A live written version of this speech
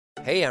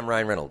Hey, I'm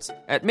Ryan Reynolds.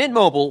 At Mint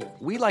Mobile,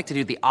 we like to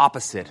do the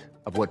opposite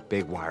of what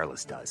Big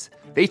Wireless does.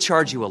 They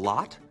charge you a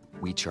lot,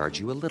 we charge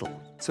you a little.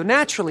 So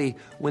naturally,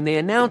 when they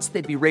announced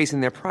they'd be raising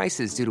their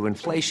prices due to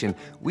inflation,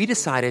 we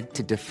decided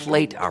to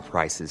deflate our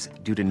prices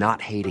due to not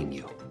hating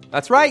you.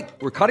 That's right.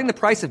 We're cutting the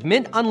price of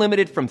Mint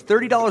Unlimited from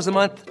 $30 a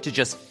month to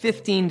just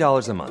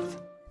 $15 a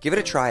month. Give it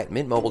a try at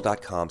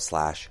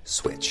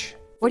mintmobile.com/switch.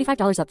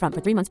 $45 up front for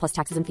 3 months plus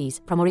taxes and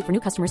fees. Promo rate for new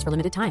customers for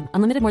limited time.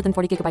 Unlimited more than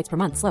 40 gigabytes per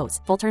month. Slows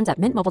full terms at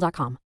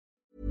mintmobile.com.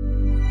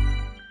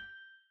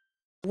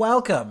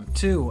 Welcome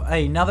to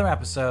another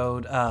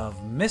episode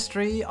of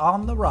Mystery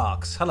on the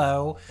Rocks.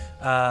 Hello,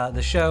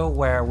 the show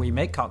where we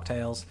make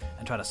cocktails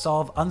and try to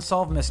solve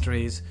unsolved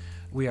mysteries.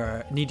 We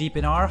are knee-deep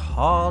in our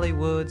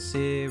Hollywood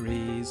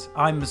series.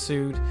 I'm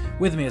Masood.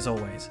 With me, as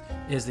always,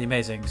 is the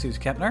amazing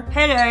Susan Kempner.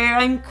 Hello,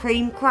 I'm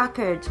cream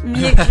crackered. I'm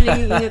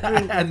literally eating a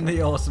cream. And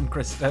the awesome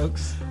Chris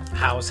Stokes.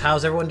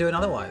 How's everyone doing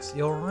otherwise?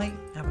 You alright?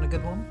 Having a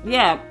good one?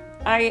 Yeah,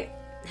 I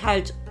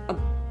had a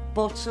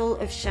bottle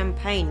of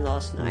champagne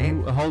last night.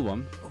 Ooh, a whole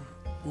one?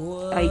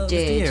 What I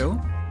did. You?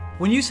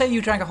 When you say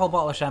you drank a whole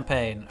bottle of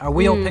champagne, are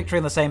we all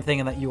picturing the same thing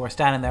in that you were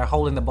standing there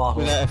holding the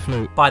bottle Without a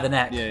flute. by the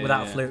neck, Yeah,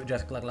 without a yeah. flute,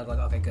 just like,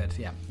 okay, good,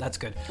 yeah, that's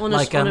good. On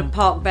a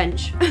park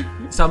bench.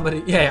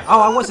 Somebody, oh,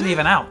 I wasn't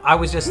even out. I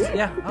was just,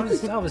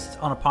 I was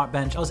on a park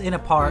bench. I was in a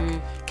park,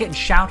 getting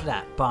shouted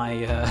at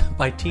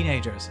by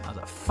teenagers. I was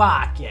like,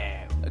 fuck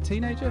yeah. A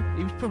teenager?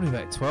 He was probably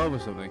about 12 or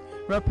something.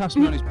 Rode past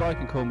me on his bike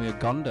and called me a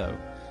gondo.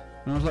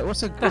 And I was like,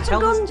 what's a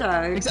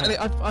Gondo? Exactly,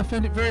 I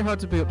found it very hard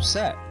to be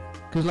upset.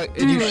 Because like,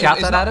 Did you shout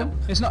that at him?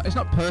 It's not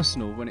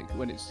personal when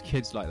it's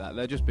kids like that.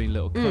 They're just being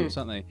little cunts,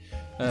 aren't they?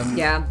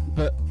 Yeah.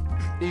 But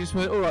he just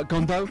went, all right,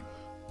 gondo.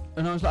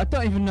 And I was like, I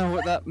don't even know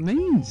what that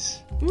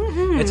means.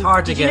 It's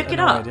hard to Did you get look it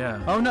annoyed, up? yeah.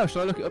 Oh no,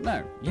 shall I look it up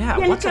now? Yeah,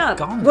 Yeah, what's look a up.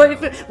 gondo?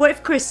 What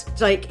if Chris,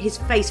 like, his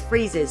face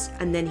freezes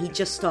and then he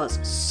just starts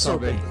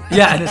sobbing?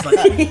 Yeah, and it's like,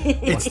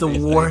 it's the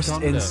worst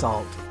gondo?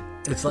 insult.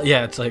 It's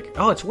like,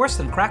 oh, it's worse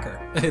than cracker.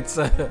 It's,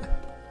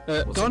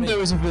 Gondo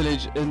is a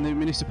village in the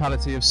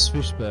municipality of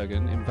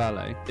Spitsbergen in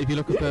Valais. If you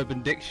look up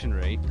Urban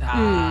Dictionary,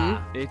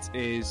 it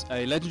is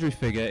a legendary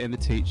figure in the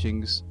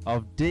teachings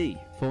of D,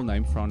 full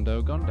name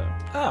Frondo Gondo.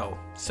 Oh,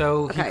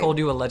 so he Okay. called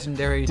you a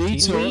legendary D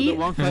teacher? taught that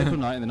one fateful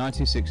night in the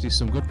 1960s,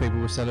 some good people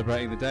were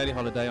celebrating the daily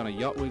holiday on a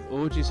yacht with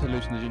orgies,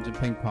 hallucinogens and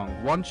ping pong.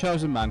 One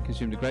chosen man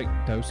consumed a great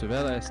dose of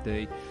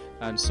LSD,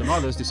 and some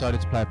others decided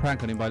to play a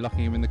prank on him by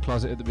locking him in the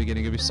closet at the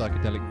beginning of his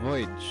psychedelic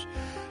voyage.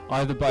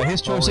 Either by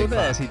his choice Holy or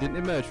theirs, fuck. he didn't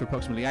emerge for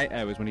approximately 8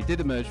 hours. When he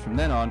did emerge from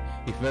then on,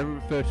 he forever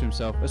referred to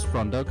himself as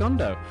Frondo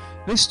Gondo.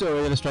 This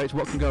story illustrates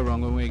what can go wrong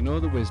when we ignore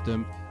the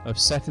wisdom of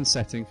set and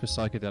setting for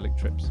psychedelic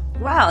trips.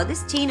 Wow,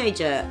 this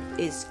teenager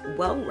is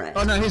well read.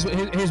 Oh no, here's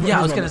Yeah,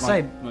 I was going to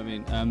say. I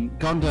mean,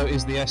 Gondo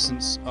is the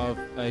essence of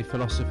a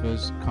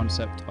philosopher's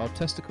concept of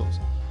testicles.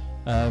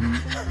 There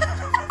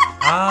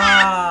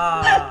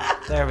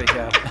we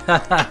go.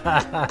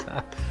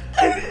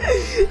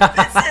 I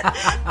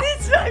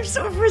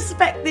sort of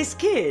respect this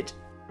kid.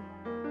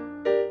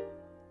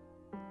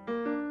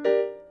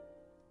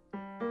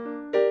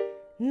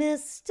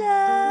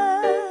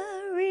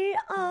 Mystery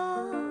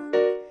on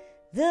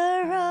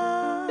the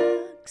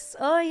rocks,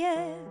 oh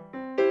yeah.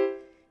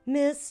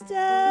 Mystery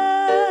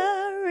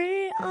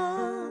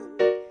on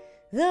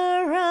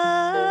the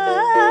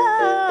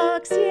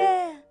rocks,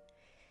 yeah.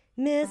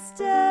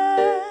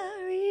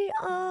 Mystery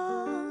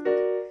on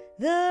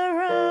the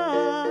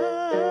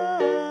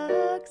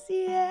rocks,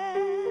 yeah.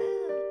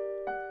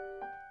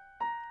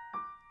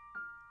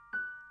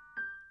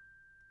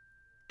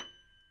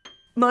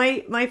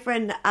 My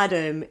friend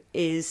Adam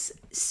is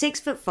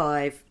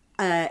 6'5".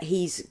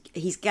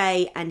 He's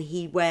gay and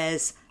he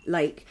wears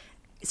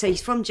so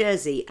he's from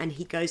Jersey and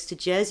he goes to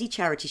Jersey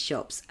charity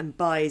shops and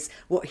buys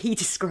what he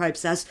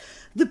describes as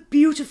the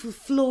beautiful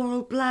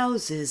floral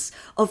blouses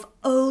of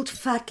old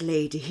fat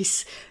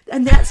ladies,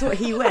 and that's what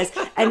he wears.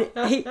 And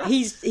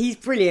he's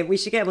brilliant. We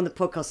should get him on the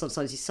podcast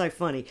sometimes. He's so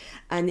funny.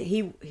 And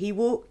he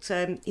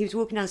was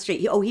walking down the street.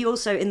 He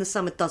also in the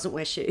summer doesn't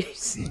wear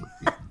shoes.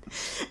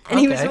 And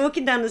he was Okay.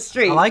 walking down the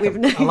street I like with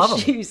him. no I love him.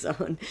 shoes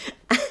on,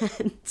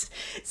 and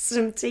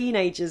some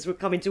teenagers were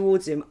coming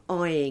towards him,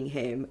 eyeing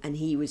him, and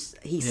he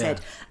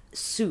said,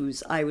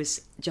 "Suze, I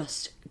was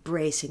just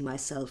bracing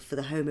myself for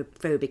the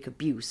homophobic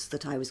abuse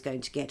that I was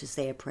going to get as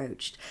they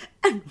approached."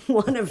 And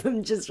one of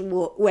them just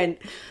went,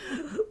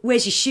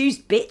 "Where's your shoes,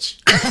 bitch?"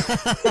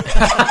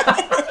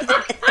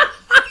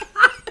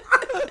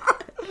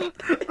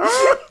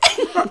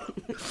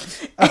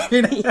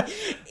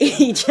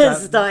 He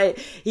just started.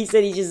 He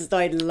said he just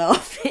started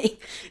laughing.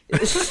 It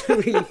was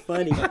really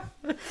funny.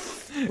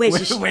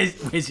 Where's your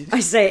Where's your... I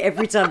say it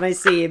every time I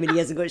see him and he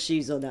hasn't got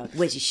shoes on now.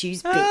 Where's your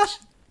shoes, bitch?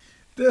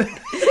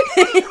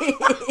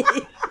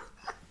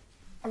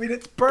 I mean,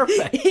 it's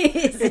perfect.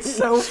 It's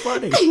so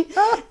funny.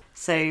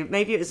 So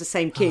maybe it was the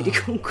same kid who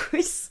called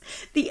Chris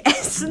the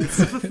essence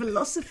of a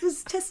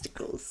philosopher's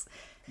testicles.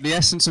 The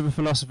Essence of a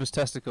Philosopher's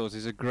Testicles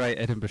is a great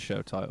Edinburgh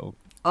show title.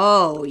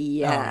 Oh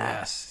yeah. Oh,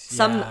 yes.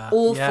 Some Yeah,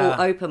 awful yeah.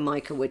 open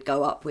micer would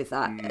go up with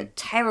that. A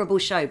terrible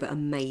show, but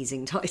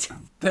amazing title.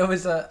 There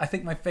was I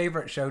think my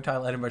favourite show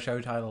title, Edinburgh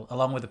show title,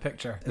 along with a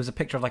picture. It was a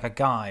picture of like a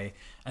guy,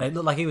 and it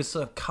looked like he was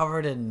sort of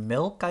covered in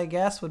milk, I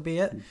guess would be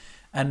it.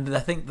 And I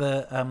think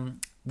the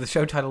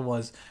show title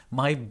was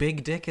 "My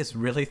Big Dick is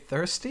Really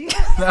Thirsty."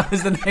 That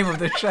was the name of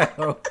the show.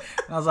 And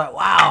I was like,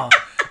 wow.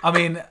 I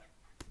mean,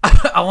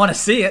 I want to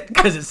see it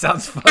because it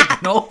sounds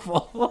fucking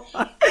awful,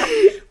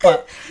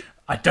 but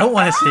I don't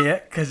want to see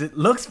it because it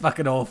looks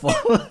fucking awful.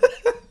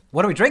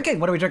 What are we drinking?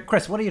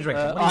 Chris? What are you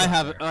drinking? What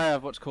are you I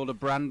have what's called a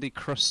brandy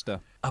cruster.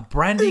 a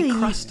brandy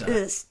cruster.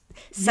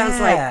 Sounds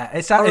Yeah, like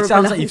it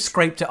sounds like you've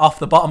scraped it off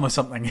the bottom of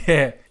something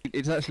here.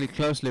 It's actually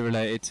closely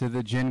related to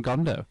the gin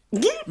gondo.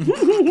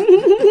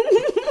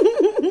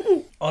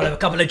 I'll have a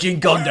couple of gin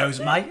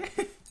gondos,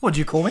 mate. What do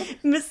you call me?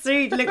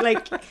 Masood looked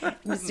like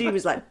Masood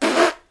was like.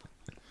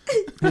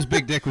 His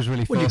big dick was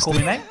really What do you thirsty. call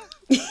me, mate?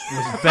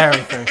 It was very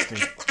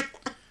thirsty.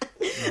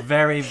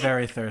 Very,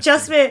 very thirsty.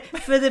 Just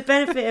for the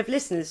benefit of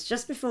listeners,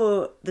 just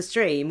before the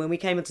stream, when we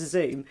came onto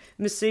Zoom,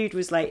 Masood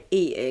was like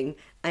eating,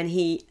 and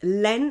he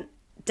leant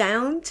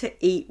down to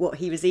eat what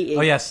he was eating.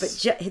 Oh, yes.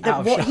 But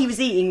Out of what shot. he was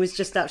eating was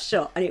just out of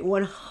shot, and it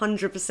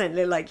 100%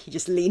 looked like he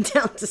just leaned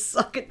down to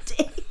suck a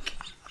dick.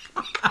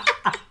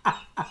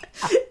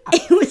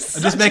 It was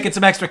I'm just making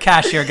some extra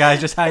cash here, guys.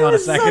 Just hang on a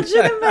second.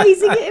 such an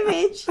amazing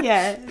image.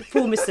 Yeah,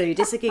 poor Masood.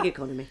 It's a gig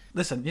economy.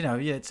 Listen, you know,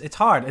 yeah, it's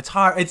hard. It's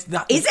hard. It's Is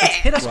it's it?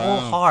 hit us all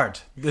hard.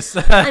 This.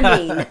 I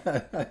mean,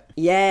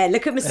 yeah.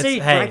 Look at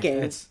Masood hey, bragging.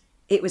 it's-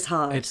 It was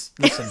hard.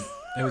 Listen.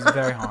 It was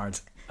very hard.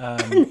 And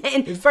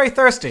then It was very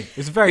thirsty. It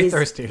was very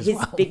thirsty as his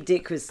well. big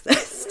dick was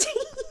thirsty.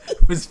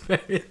 It was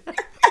very.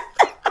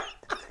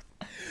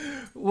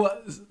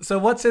 So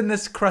what's in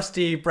this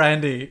crusty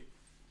brandy?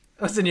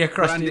 What's in your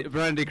crusty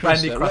Brandy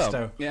brandy cruster.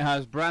 crusto? Well, it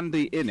has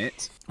brandy in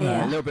it,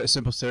 Yeah. a little bit of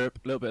simple syrup,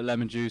 a little bit of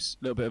lemon juice,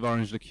 a little bit of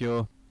orange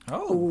liqueur.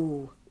 Oh,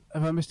 Ooh.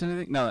 Have I missed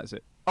anything? No, that's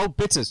it. Oh,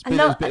 bitters.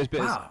 love- Bitters.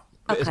 wow.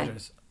 Okay.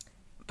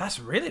 That's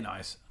really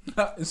nice.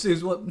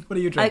 Suze, what are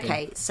you drinking?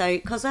 Okay, so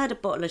because I had a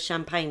bottle of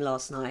champagne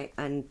last night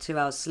and 2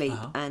 hours sleep,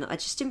 and I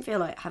just didn't feel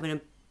like having a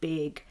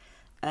big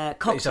Got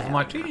cocktail. yourself a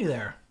martini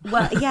there.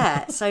 Well,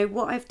 yeah. So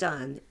what I've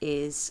done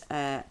is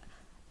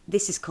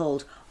this is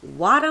called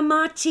Water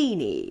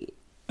Martini.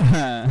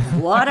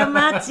 Water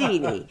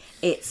Martini.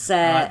 It's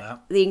like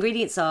that. the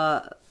ingredients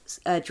are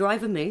dry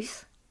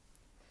vermouth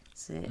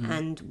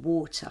and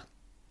water.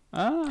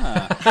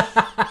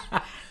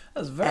 Ah,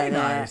 That's very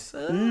nice.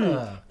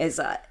 It's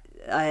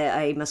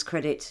I must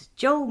credit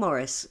Joel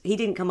Morris. He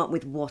didn't come up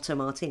with water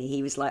martini.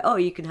 He was like, "Oh,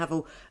 you can have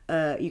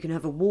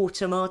a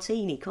water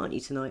martini, can't you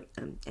tonight?"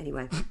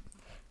 Anyway,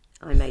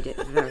 I made it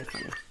very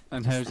funny.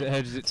 and how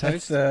does it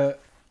taste?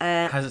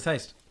 How's it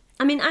taste?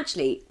 I mean,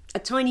 actually, a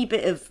tiny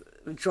bit of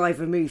dry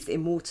vermouth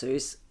in water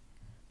is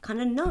kind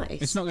of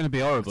nice. It's not going to be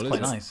horrible, is Quite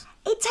it? nice.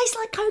 It tastes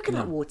like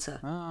coconut water.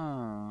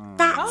 Ah.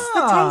 That's the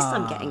taste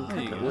I'm getting. there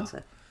you Coconut go.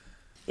 water.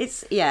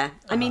 It's I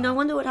mean, I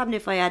wonder what happened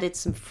if I added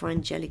some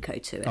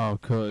Frangelico to it. Oh,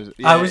 cause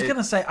I was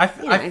gonna say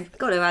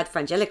Got to add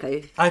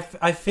Frangelico. I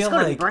feel It's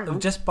gotta be like brown.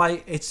 just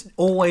by it's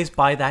always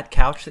by that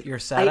couch that you're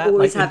sat I at.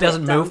 always Like have it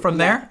doesn't it move done, from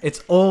yeah. there.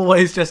 It's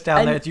always just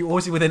down And- there. It's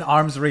always within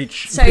arm's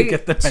reach So to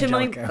get the to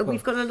Frangelico.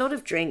 we've got a lot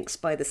of drinks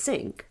by the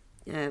sink,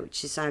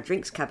 which is our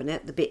drinks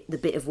cabinet. The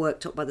bit of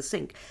worktop by the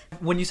sink.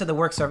 When you said the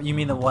work surface, you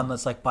mean the one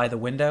that's like by the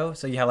window?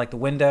 So you have like the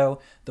window,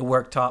 the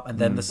worktop, and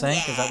then the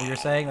sink. Is that what you're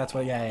saying? That's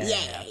what. Yeah.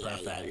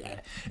 Perfect.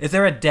 Is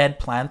there a dead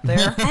plant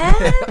there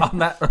on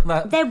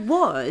that? There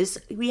was.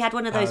 We had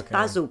one of those Okay.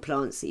 basil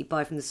plants that you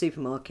buy from the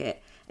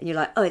supermarket. And you're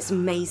like, oh, it's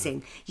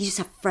amazing. You just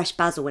have fresh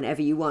basil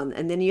whenever you want.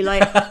 And then you're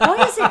like,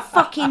 why is it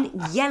fucking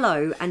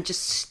yellow and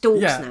just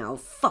stalks Yeah. now?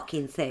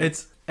 Fucking thing.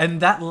 It's and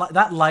that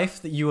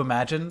life that you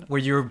imagine where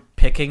you're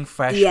picking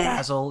fresh Yeah.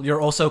 basil,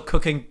 you're also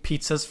cooking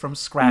pizzas from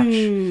scratch,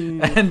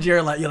 and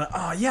you're like,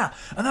 oh yeah,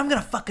 and I'm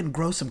gonna fucking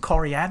grow some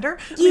coriander.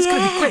 It's gonna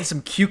be Yeah. great,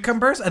 some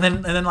cucumbers, and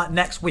then like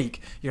next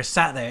week you're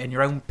sat there in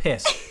your own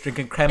piss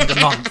drinking creme de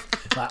menthe,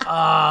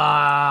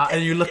 like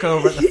and you look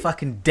over at the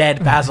fucking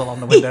dead basil on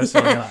the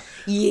windowsill, and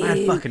you're like, I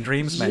had fucking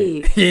dreams,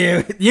 mate.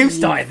 You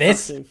started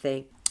this. Fucking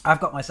thing.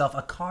 I've got myself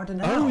a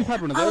cardinal. Oh, we've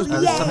had one of those. Oh,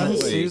 before, yes. haven't we?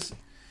 Suze.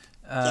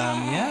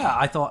 Yeah,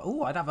 I thought,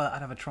 I'd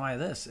have a try of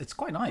this. It's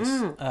quite nice.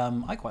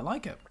 I quite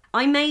like it.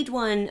 I made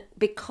one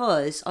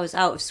because I was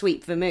out of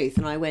sweet vermouth,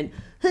 and I went,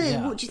 "Hey,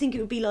 Yeah. what do you think it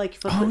would be like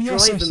if I Oh, put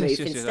yes, dry yes, vermouth yes,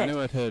 yes, instead?" I knew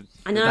I'd heard.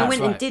 And then I That's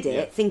went right, and did it,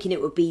 yeah. thinking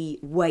it would be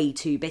way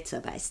too bitter,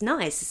 but it's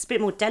nice. It's a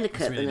bit more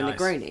delicate really than a nice.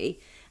 Negroni,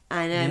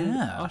 and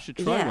Yeah. I should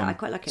try yeah, one. I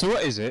quite like it. So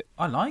what is it?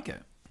 I like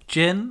it.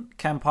 Gin,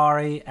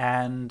 Campari,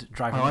 and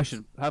dry Oh, vermouth. I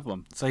should have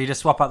one. So you just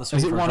swap out the sweet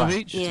Is it for one dry. of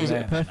each? Yeah. Is Yeah.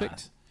 it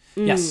perfect?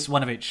 Yes,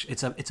 one of each.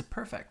 It's a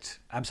perfect.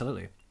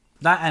 Absolutely.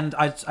 That and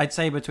I'd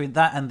say between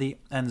that and the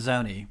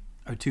Enzoni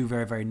are two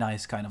very very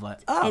nice kind of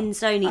like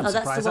Enzoni. I'm Oh, that's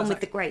surprised the one that's with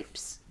the act-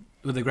 grapes.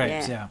 with the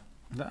grapes. Yeah.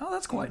 Yeah. Oh,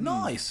 that's quite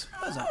nice.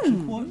 That's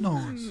actually quite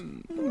nice.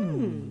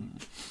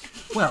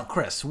 Well,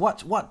 Chris,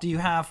 what do you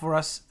have for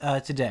us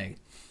today?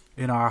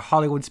 in our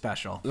Hollywood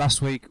special.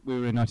 Last week we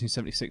were in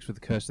 1976 with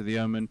The Curse of the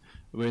Omen.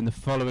 We're in the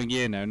following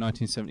year now,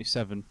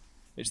 1977.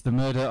 It's the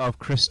murder of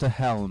Krista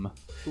Helm.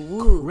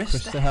 Ooh.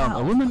 Krista Helm,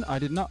 a woman I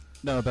did not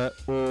know about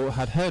or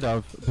had heard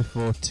of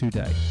before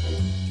today.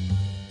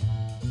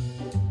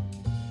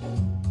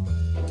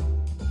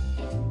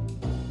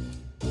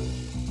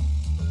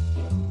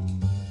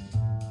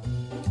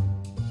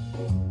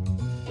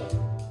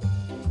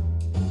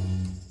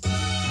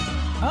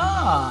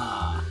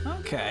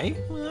 Okay.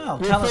 Well,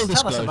 Well, tell full us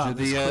disclosure, about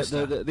this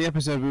Krista. the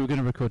episode we were going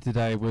to record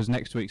today was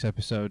next week's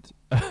episode,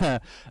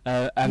 and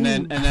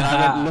then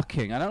I went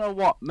looking. I don't know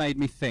what made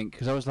me think,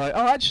 because I was like,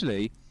 oh,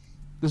 actually,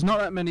 there's not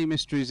that many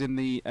mysteries in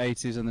the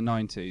 80s and the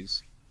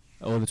 90s,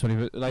 or the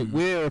 20s. Like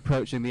we're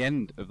approaching the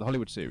end of the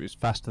Hollywood series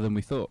faster than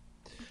we thought.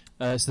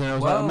 So then I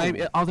was like,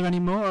 maybe are there any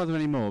more? Are there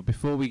any more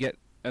before we get?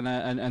 And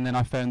then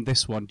I found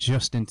this one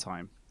just in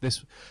time.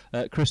 This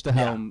Krista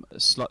Helm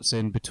slots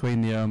in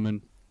between The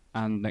Omen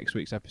and next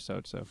week's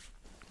episode. So.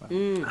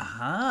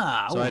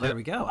 There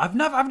we go. I've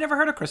never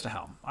heard of Krista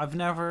Helm. I've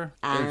never.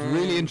 It's a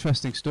really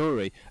interesting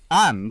story,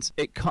 and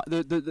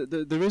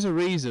there is a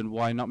reason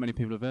why not many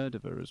people have heard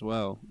of her as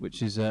well,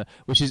 which is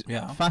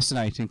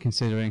fascinating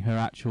considering her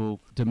actual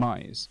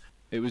demise.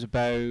 It was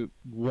about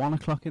 1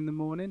 o'clock in the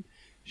morning.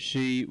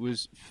 She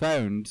was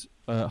found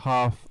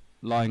half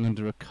lying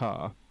under a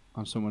car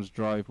on someone's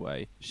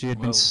driveway. She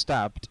had been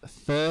stabbed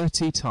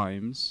 30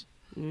 times.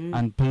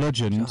 And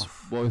bludgeoned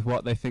with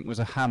what they think was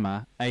a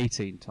hammer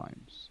 18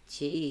 times.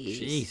 Jeez.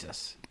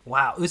 Jesus.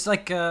 Wow. It was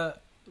like,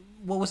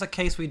 what was that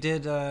case we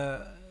did?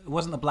 It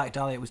wasn't the Black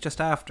Dahlia, it was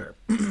just after,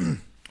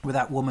 where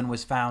that woman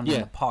was found in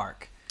the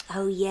park.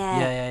 Oh, yeah.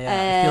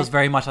 Yeah. It feels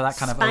very much like that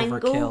kind Spangle?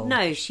 of overkill.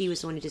 No, she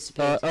was the one who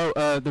disappeared.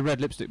 The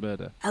red lipstick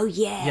murder. Oh,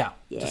 yeah.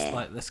 Yeah. Just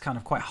like this kind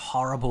of quite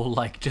horrible,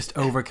 like, just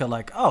overkill,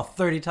 like,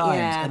 30 times.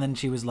 Yeah. And then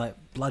she was, like,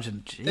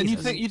 bludgeoned.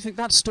 Jesus. And you'd think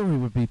that story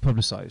would be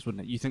publicised,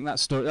 wouldn't it? You think that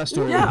story would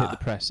hit the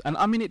press. And,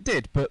 I mean, it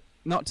did, but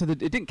not to it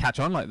didn't catch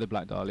on like the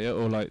Black Dahlia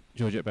or like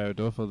Georgette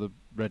Berdorf or the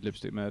red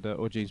lipstick murder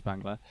or Jean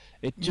Spangler.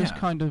 It just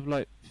kind of,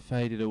 like,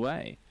 faded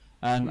away.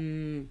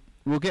 And...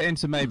 We'll get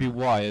into maybe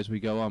why as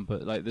we go on,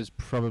 but like, there's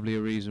probably a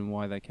reason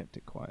why they kept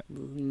it quiet.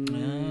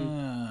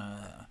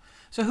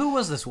 So who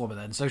was this woman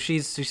then? So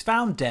she's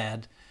found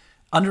dead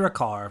under a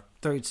car,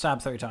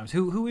 stabbed 30 times.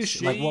 Who is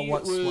she? Like,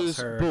 what's her? She was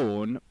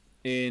born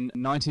in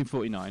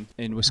 1949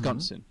 in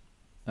Wisconsin,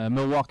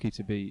 Milwaukee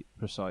to be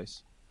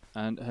precise.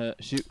 And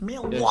she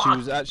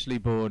was actually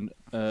born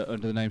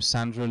under the name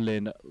Sandra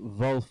Lynn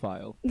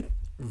Wohlfeil.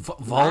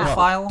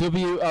 Wohlfeil?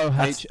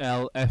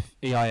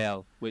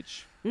 Wohlfeil,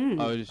 which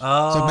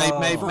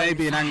so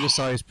maybe an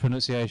anglicised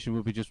pronunciation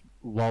would be just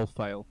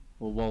Wohlfeil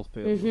or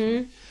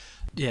Wohlfield.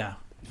 Yeah.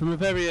 From a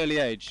very early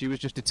age, she was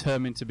just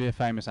determined to be a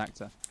famous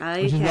actor,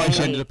 which is why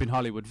she ended up in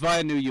Hollywood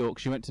via New York.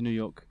 She went to New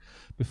York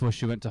before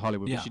she went to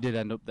Hollywood, but she did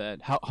end up there.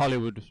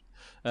 Hollywood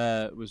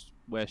was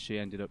where she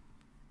ended up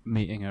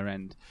meeting her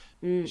end.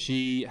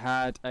 She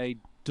had a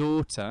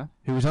daughter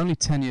who was only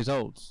 10 years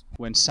old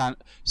when Sandra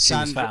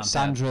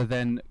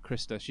then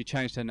Krista. She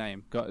changed her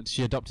name.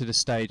 She adopted a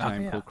stage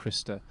name called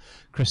Krista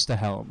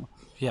Helm.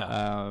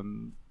 Yeah.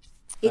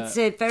 It's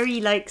a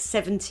very like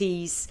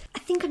 70s. I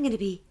think I'm going to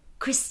be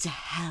Krista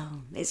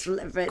Helm. It's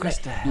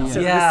Krista Helm.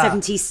 Sort of a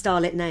 70s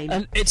starlet name.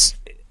 And it's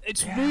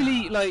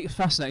really like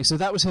fascinating. So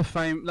that was her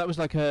fame. That was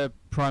like her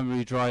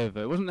primary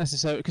driver. It wasn't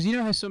necessarily because you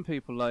know how some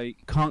people like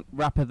can't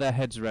wrap their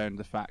heads around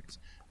the fact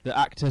that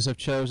actors have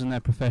chosen their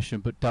profession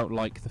but don't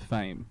like the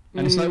fame.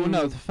 And it's like, well,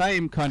 no, the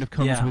fame kind of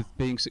comes with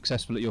being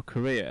successful at your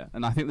career.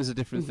 And I think there's a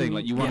different thing.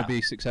 Like, you want to be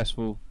a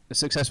successful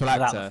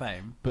actor,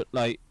 fame. but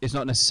like, it's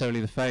not necessarily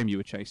the fame you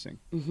were chasing.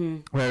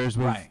 Whereas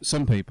with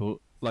some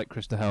people, like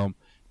Krista Helm,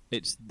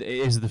 it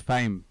is the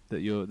fame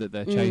that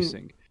they're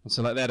chasing. And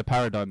so like they had a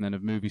paradigm then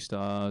of movie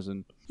stars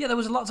and there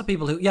was lots of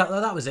people who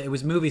that was it. It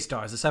was movie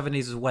stars. The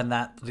 70s was when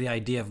the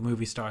idea of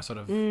movie star sort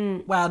of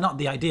well, not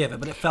the idea of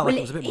it, but it felt like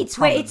it was a bit more it's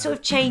where it sort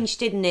of changed,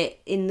 didn't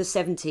it, in the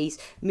 70s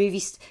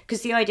movies,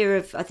 because the idea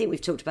of, I think we've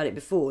talked about it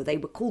before, they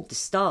were called the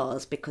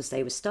stars because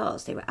they were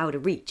stars, they were out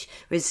of reach,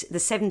 whereas the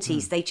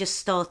 70s they just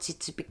started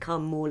to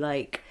become more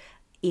like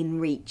in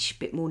reach, a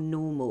bit more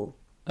normal.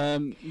 I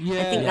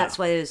think that's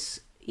why there's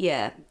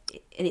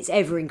and it's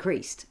ever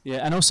increased. Yeah,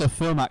 and also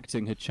film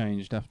acting had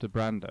changed after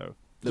Brando.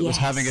 That was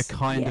having a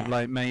kind of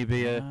like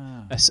maybe a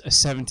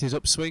 70s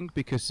upswing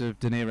because of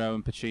De Niro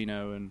and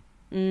Pacino and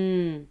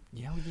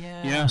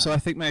you know, so I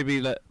think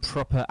maybe like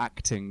proper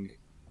acting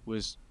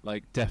was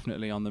like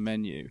definitely on the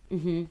menu.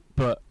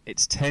 But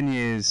it's 20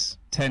 years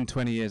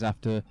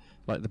after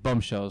like the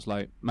bombshells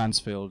like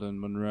Mansfield and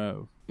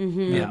Monroe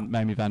and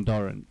Mamie Van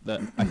Doren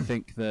that I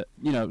think that,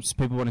 you know,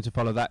 people wanted to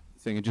follow that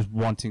thing and just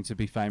wanting to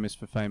be famous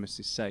for famous'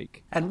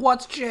 sake. And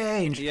what's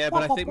changed? Yeah,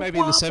 but I think maybe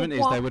in the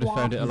 70s they would have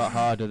found it a lot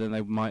harder than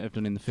they might have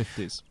done in the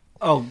 50s.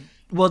 Oh,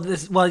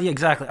 well, yeah,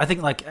 exactly. I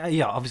think like,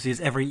 obviously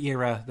as every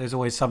era, there's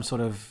always some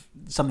sort of,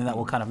 something that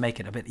will kind of make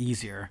it a bit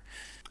easier.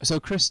 So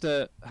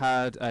Krista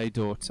had a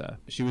daughter.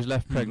 She was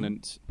left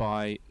pregnant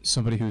by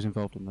somebody who was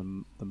involved in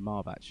the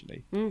mob,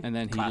 actually. And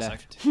then he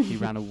left. He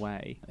ran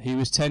away. He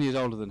was 10 years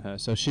older than her.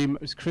 So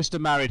Krista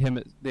married him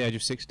at the age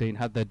of 16,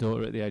 had their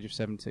daughter at the age of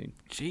 17.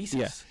 Jesus.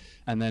 Yeah.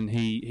 And then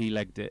he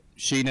legged it.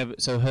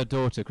 So her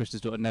daughter,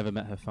 Krista's daughter, never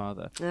met her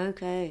father.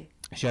 Okay.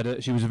 She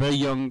was a very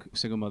young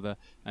single mother,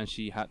 and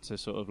she had to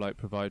sort of like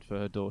provide for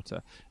her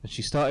daughter. And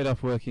she started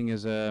off working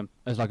as a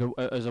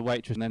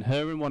waitress, and then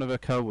her and one of her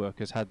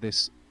co-workers had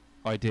this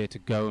idea to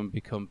go and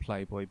become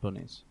Playboy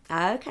bunnies.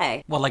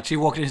 Okay. Well, like she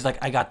walked in, she's like,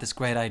 I got this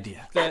great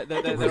idea. Their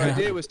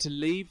idea was to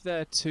leave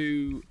their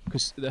two,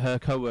 because her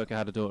co-worker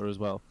had a daughter as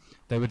well.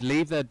 They would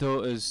leave their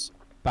daughters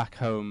back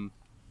home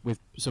with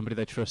somebody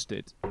they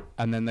trusted,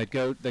 and then they'd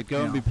go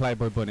and be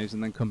Playboy bunnies,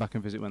 and then come back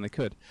and visit when they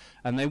could.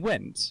 And they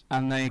went,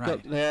 and they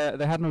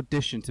had an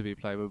audition to be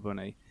Playboy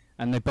bunny,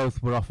 and they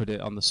both were offered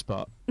it on the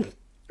spot.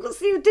 What's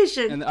the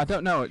audition? And I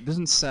don't know, it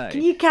doesn't say.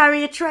 Can you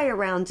carry a tray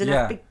around and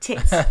have big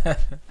tits?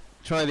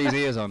 Try these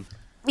ears on.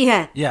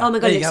 Yeah. Yeah. Oh my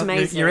god, There you it's go.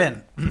 amazing. You're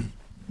in.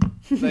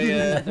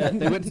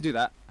 They went to do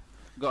that,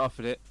 got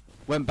offered it,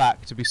 went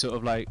back to be sort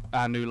of like,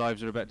 our new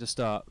lives are about to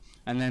start.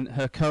 And then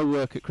her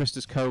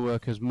Krista's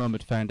co-worker's mum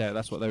had found out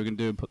that's what they were going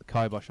to do and put the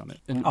kibosh on it.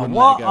 And wouldn't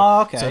let it go.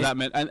 Oh, okay. So that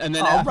meant, and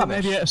then I think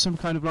maybe out of some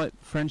kind of like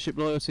friendship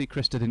loyalty,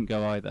 Krista didn't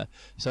go either.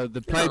 So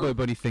the Playboy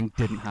bunny thing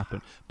didn't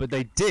happen. But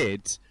they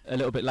did, a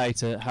little bit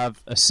later,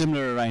 have a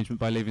similar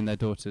arrangement by leaving their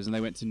daughters, and they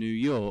went to New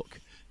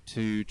York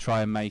to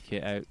try and make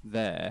it out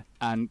there.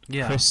 And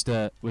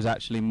Krista was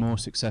actually more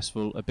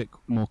successful a bit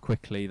more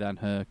quickly than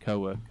her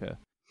co-worker.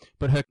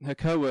 But her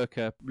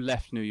co-worker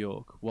left New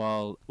York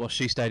while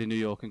she stayed in New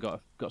York and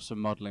got some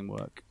modelling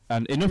work.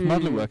 And enough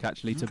modelling work,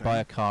 actually, to buy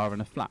a car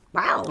and a flat.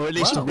 Wow. Or at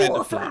least to rent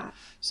a flat.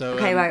 So,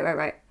 okay,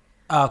 right.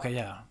 Oh, okay,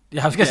 yeah.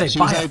 Yeah, I was going to say,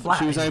 buy a flat.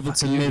 She was able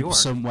to New live York.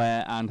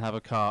 somewhere and have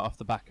a car off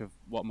the back of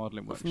what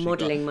modelling work she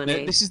modelling got. money.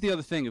 Now, this is the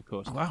other thing, of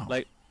course. Wow.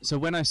 So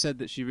when I said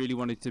that she really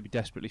wanted to be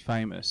desperately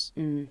famous,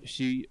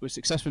 she was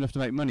successful enough to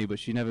make money, but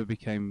she never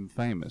became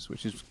famous,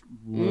 which is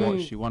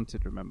what she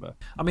wanted, remember?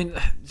 I mean,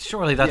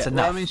 surely that's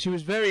enough. Well, I mean, she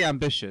was very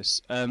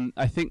ambitious.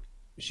 I think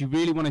she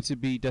really wanted to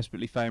be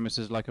desperately famous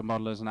as like a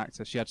model, as an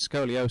actor. She had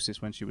scoliosis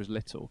when she was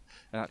little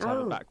and had to have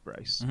a back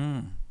brace.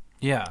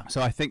 Yeah.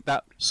 So I think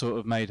that sort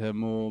of made her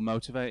more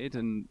motivated,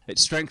 and it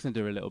strengthened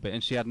her a little bit,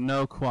 and she had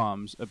no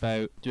qualms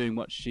about doing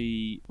what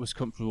she was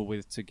comfortable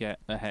with to get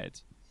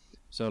ahead.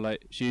 So,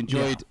 like, she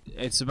enjoyed,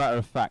 it's a matter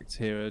of fact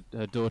here,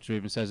 her daughter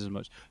even says as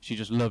much, she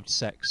just loved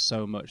sex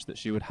so much that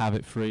she would have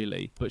it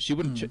freely. But she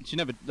wouldn't, she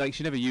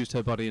never used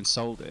her body and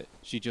sold it.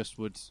 She just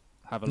would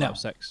have a lot of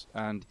sex.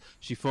 And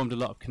she formed a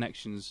lot of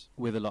connections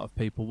with a lot of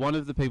people. One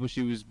of the people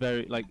she was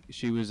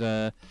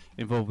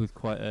involved with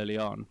quite early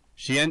on,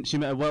 she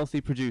met a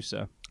wealthy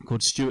producer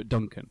called Stuart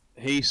Duncan.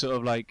 He sort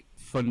of, like,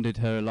 funded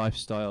her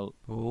lifestyle.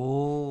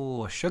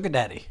 Oh, sugar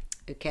daddy.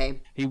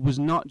 Okay. He was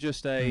not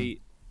just a...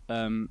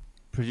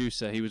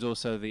 producer, he was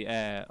also the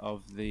heir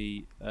of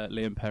the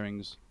Liam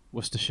Perring's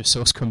Worcestershire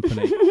Sauce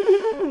Company.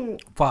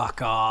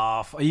 Fuck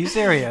off. Are you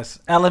serious?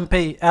 Liam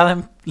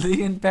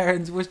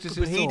Perrin's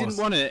Worcestershire But Sauce. he didn't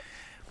want it.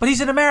 But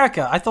he's in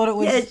America. I thought it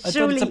was. Yeah, I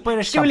thought it's a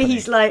British surely company.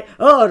 he's like,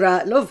 all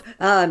right, love,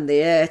 I'm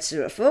the heir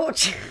to a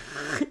fortune.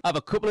 Have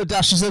a couple of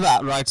dashes of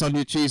that right on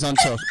your cheese on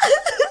toast.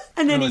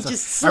 And then he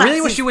just slaps I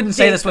really wish his you wouldn't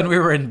say dick this when on- we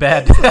were in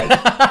bed.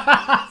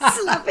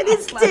 slapping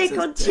his dick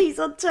on cheese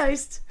on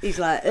toast. He's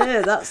like,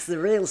 that's the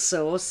real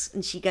sauce.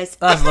 And she goes,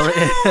 That's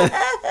the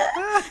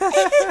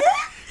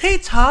He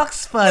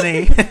talks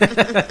funny.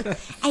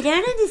 I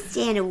don't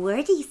understand a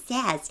word he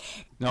says.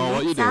 No,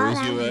 what you do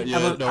is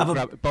you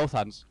grab both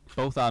hands.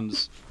 Both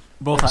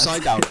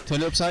Upside down.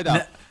 Turn it upside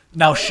down.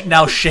 Now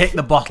shake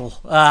the bottle.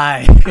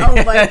 Aye.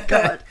 Oh my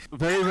god.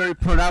 Very, very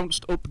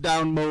pronounced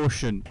up-down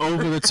motion.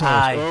 Over the toes.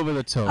 Aye. Over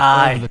the toe.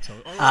 Aye. Over the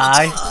toe.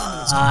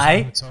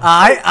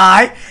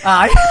 Aye.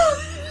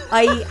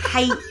 I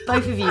hate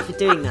both of you for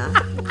doing that.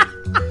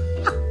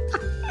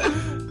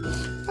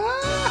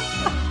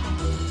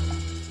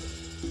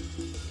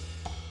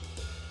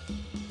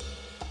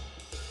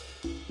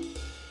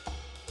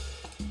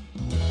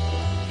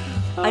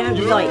 I don't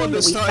You're like the one that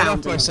that we started off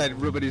found by him. saying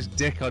rubbing his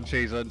dick on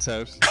cheese on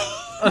toast.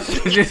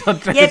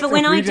 Yeah, but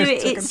when I do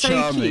it, it's so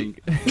Charming.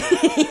 cute.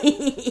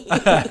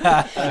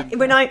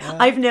 When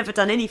I've never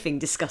done anything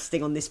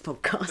disgusting on this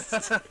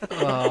podcast.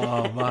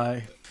 Oh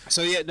my.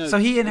 So yeah, no. So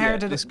he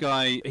inherited this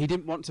guy. He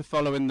didn't want to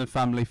follow in the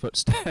family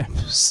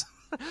footsteps.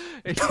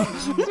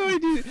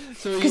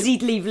 Because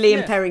he'd leave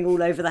Liam Perring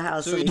all over the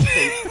house on his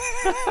feet.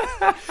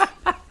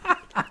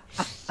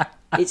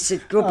 It's a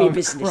grubby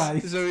business.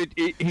 Christ. So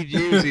he'd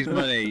use his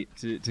money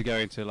to go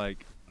into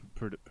like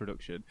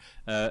production.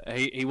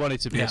 He wanted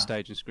to be a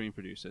stage and screen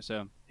producer,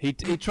 so he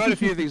tried a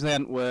few things that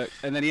hadn't worked,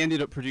 and then he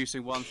ended up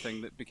producing one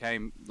thing that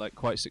became like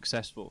quite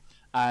successful.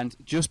 And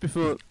just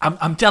before,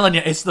 I'm telling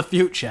you, it's the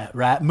future,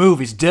 right?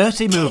 Movies,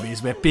 dirty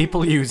movies where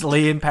people use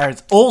Liam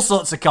Perrin's all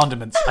sorts of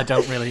condiments.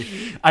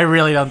 I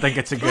really don't think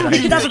it's a good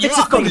idea. you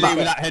are going to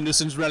with that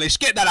Henderson's relish.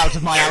 Get that out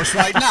of my house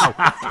right now.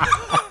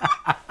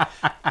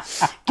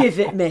 Give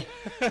it me.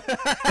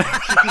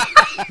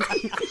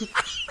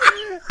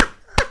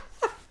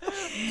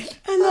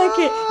 I like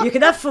it. You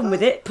can have fun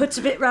with it. Put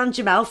a bit round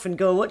your mouth and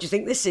go, what do you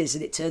think this is?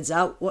 And it turns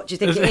out, what do you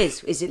think it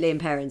is? Is it Liam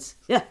Perrins?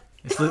 Yeah.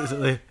 Is it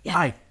Lee? Yeah.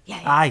 Aye.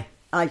 Yeah. Aye.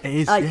 Aye. It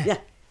is. Aye. Yeah. Yeah.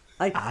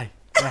 Aye. Aye.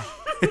 Yeah.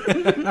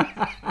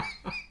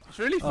 It's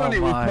really funny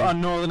we my. put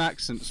on northern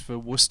accents for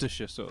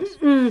Worcestershire sauce.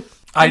 I it's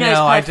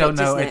know. I perfect, don't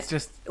know. isn't It's it?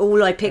 just.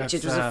 All I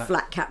pictured That's, was a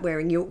flat cat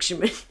wearing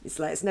Yorkshireman. It's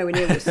like, it's nowhere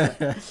near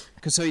Worcester.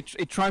 Because so he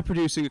tried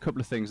producing a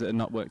couple of things that had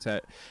not worked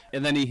out,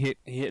 and then he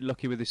hit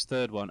lucky with his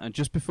third one. And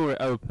just before it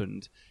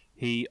opened,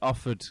 he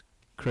offered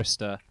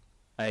Krista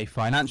a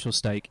financial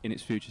stake in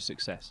its future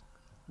success,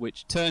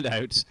 which turned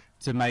out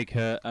to make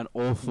her an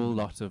awful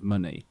lot of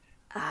money.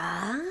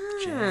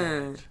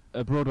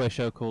 A Broadway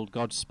show called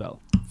Godspell.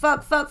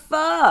 Fuck.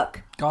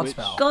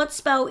 Godspell.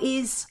 Godspell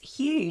is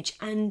huge,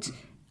 and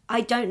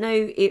I don't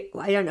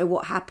know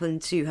what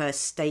happened to her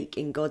stake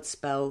in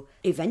Godspell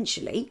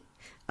eventually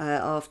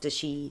after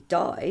she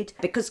died,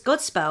 because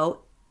Godspell,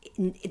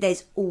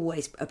 there's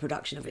always a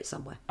production of it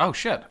somewhere. Oh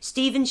shit.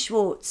 Stephen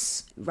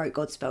Schwartz wrote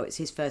Godspell. It's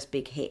his first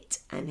big hit,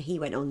 and he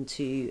went on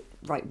to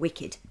write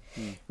Wicked,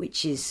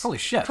 which is Holy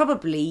shit.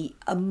 probably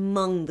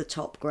among the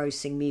top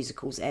grossing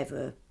musicals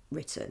ever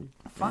written.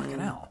 Fucking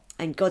hell.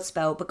 And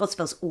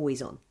Godspell's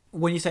always on.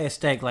 When you say a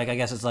stake, like I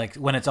guess it's like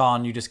when it's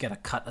on, you just get a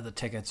cut of the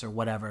tickets or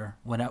whatever.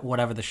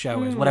 Whatever the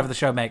show is, whatever the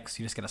show makes,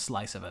 you just get a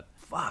slice of it.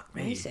 Fuck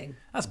me. Amazing.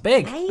 That's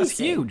big. That's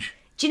Amazing. huge.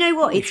 Do you know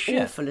what? Holy It's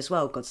shit. awful as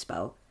well,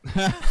 Godspell.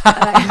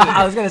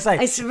 I was going to say,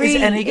 It's really, is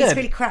it any good? It's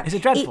really crap. Is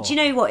it dreadful? Do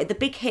you know what? The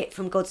big hit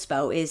from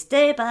Godspell is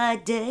Day by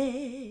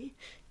Day,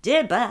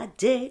 Day by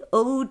Day,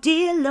 oh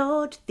dear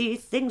Lord, the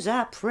things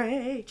I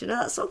pray. Do you know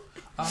that song?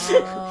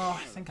 Oh,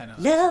 I think I know.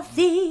 Love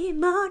thee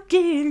more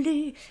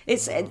dearly.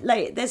 It's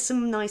like, there's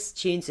some nice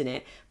tunes in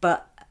it,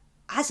 but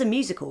as a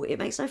musical, it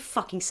makes no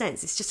fucking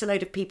sense. It's just a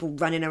load of people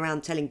running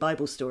around telling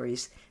Bible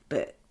stories,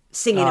 but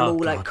singing them all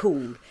like God.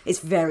 cool. It's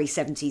very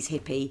 70s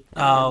hippie.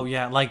 Oh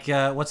yeah, like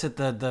what's it?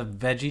 The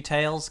Veggie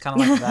Tales,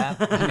 kind of like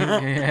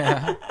that.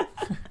 Yeah.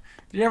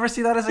 Did you ever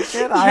see that as a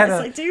kid? Yes,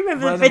 I do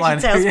remember the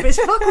Veggie Tales, but it's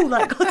fuck all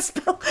like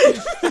Godspell.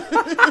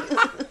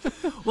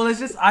 Well, it's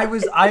just I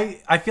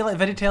feel like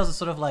Veggie Tales is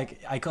sort of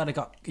like you kind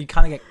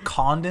of get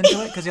conned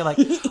into it because you're like,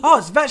 oh,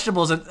 it's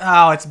vegetables and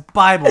oh, it's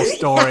Bible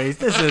stories.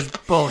 This is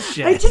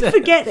bullshit. I did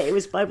forget that it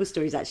was Bible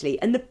stories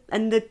actually, and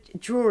the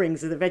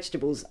drawings of the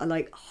vegetables are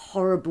like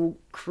horrible,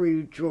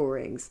 crude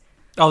drawings.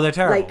 Oh, they're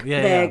terrible. Like,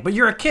 yeah, they're- yeah. But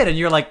you're a kid and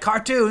you're like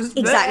cartoons.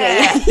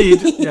 Exactly.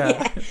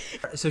 Yeah.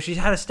 So she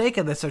had a stake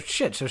in this. So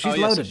shit. So she's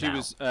loaded she now.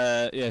 was.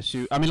 I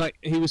mean, like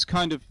he was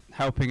kind of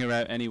helping her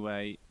out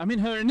anyway. I mean,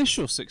 her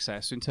initial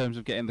success in terms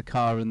of getting the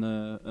car and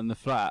the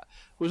flat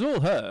was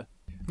all her.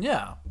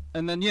 Yeah.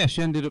 And then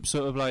she ended up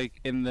sort of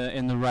like in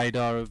the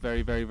radar of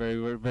very, very,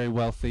 very, very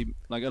wealthy,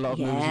 like a lot of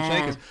movers and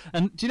shakers.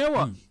 And do you know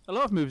what? A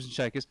lot of movers and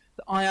shakers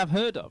that I have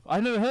heard of.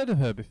 I've never heard of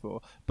her before.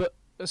 But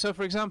so,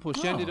 for example,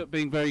 she ended up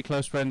being very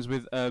close friends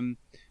with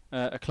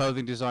a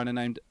clothing designer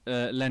named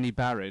Lenny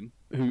Barron,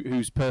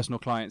 whose personal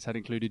clients had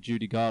included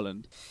Judy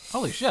Garland.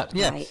 Holy shit.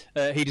 Yeah,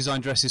 Right. he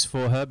designed dresses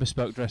for her,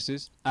 bespoke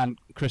dresses, and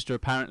Krista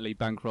apparently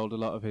bankrolled a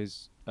lot of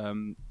his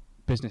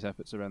business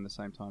efforts around the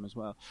same time as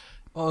well.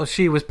 Well,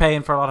 she was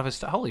paying for a lot of his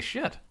stuff. Holy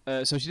shit.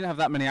 So she didn't have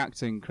that many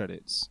acting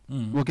credits.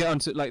 We'll get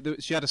onto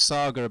she had a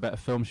saga about a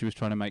film she was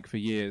trying to make for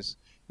years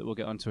that we'll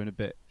get onto in a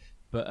bit.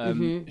 But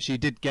she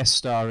did guest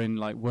star in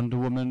like Wonder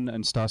Woman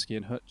and Starsky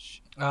and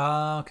Hutch,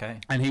 Okay.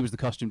 and he was the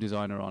costume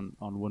designer on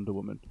Wonder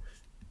Woman,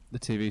 the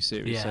TV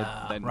series.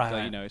 Yeah, so then,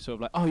 right. you know, it's sort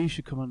of like, oh, you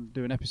should come on and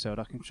do an episode.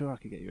 I'm sure I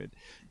could get you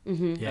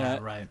in. Yeah,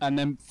 right. And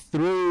then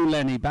through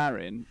Lenny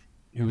Barron,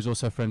 who was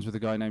also friends with a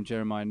guy named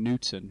Jeremiah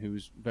Newton, who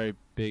was very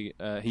big.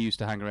 He used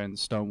to hang around the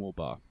Stonewall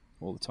Bar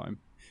all the time.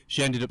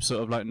 She ended up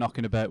sort of like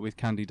knocking about with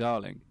Candy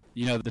Darling,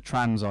 you know, the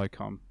trans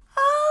icon.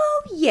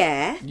 Oh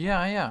yeah.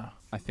 Yeah.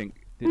 I think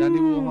did Andy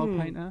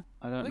Warhol paint her?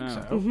 I don't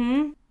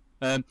know.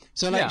 So.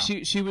 So like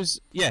she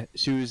was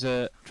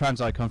a trans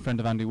icon, friend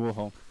of Andy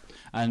Warhol,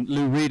 and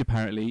Lou Reed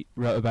apparently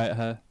wrote about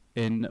her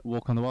in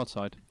Walk on the Wild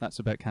Side. That's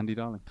about Candy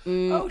Darling.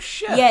 Oh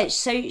shit. Yeah,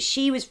 so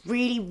she was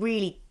really,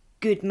 really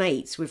good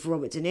mates with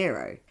Robert De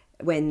Niro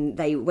when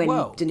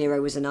Whoa. De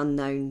Niro was an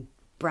unknown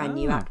brand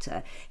new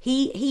actor.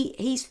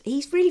 He's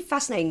really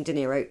fascinating, De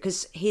Niro,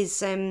 because his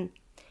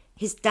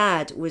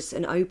dad was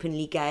an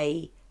openly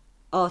gay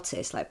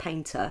artist, like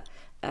painter,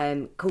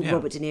 called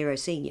Robert De Niro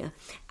Sr.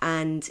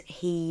 And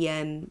he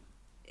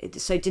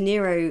so De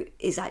Niro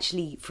is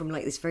actually from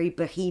like this very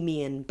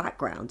bohemian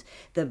background.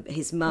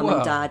 His mum Whoa.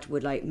 and dad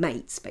were like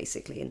mates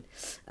basically,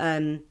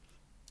 and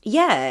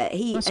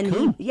That's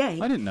cool. I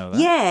didn't know that.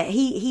 Yeah,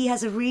 he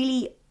has a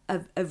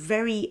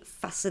very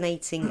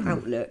fascinating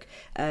outlook,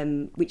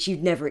 which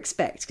you'd never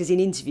expect, because in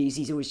interviews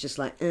he's always just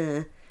like,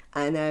 and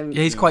Yeah,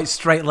 he's quite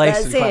straight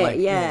laced. that's and quite it, like,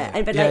 yeah.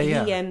 And but like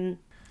yeah.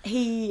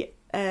 he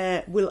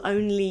will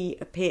only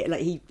appear,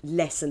 like he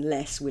less and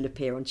less will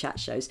appear on chat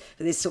shows.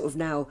 But there's sort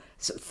of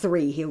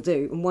 3 he'll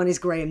do, and one is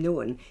Graham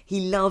Norton.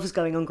 He loves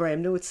going on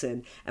Graham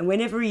Norton, and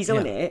whenever he's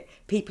on it,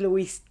 people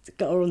always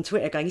go on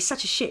Twitter going, "He's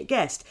such a shit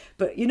guest,"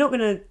 but you're not going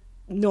to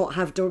not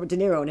have Robert De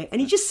Niro on it,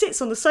 and he just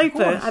sits on the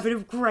sofa having a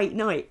great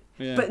night.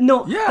 Yeah. but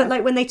not. Yeah. But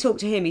like when they talk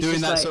to him, he's Doing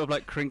just that like, sort of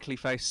like crinkly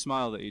face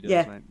smile that he does.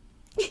 Yeah. Mate.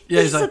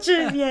 Yeah, he's like, such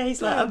a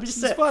He's like, I'm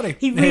just. it's funny.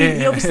 He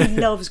obviously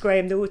loves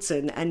Graham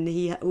Norton, and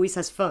he always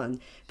has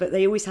fun. But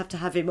they always have to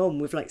have him on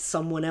with like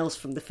someone else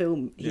from the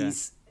film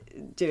he's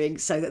doing,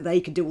 so that they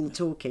can do all the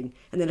talking.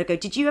 And then I go,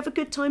 "Did you have a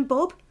good time,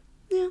 Bob?"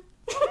 Yeah.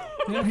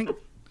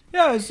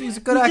 Yeah, he's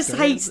a good He actor. just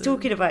hates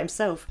talking about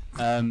himself.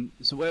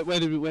 So where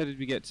did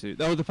we get to?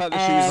 Oh, the fact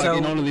that she was like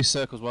in So- all of these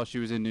circles while she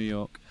was in New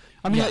York.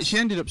 I mean, like, she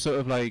ended up sort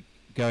of like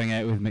going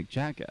out with Mick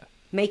Jagger.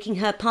 Making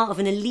her part of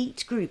an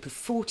elite group of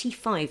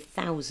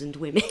 45,000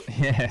 women.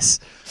 Yes.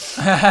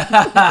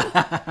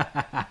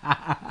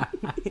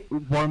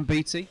 Warren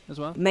Beatty as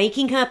well.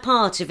 Making her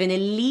part of an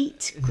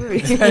elite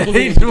group.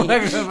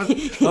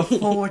 A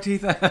 40.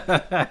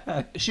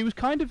 She was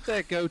kind of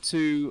their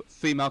go-to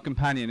female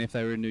companion if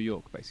they were in New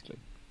York, basically,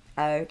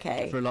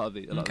 Okay. for a lot of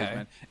these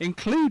men,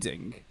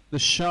 including the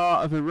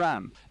Shah of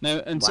Iran.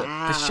 Now, and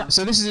Wow.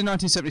 so this is in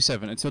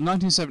 1977. Until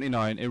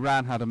 1979,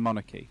 Iran had a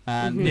monarchy,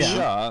 and the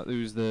Shah,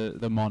 who was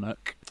the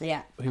monarch,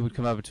 Yeah. who would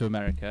come over to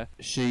America,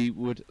 she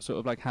would sort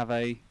of like have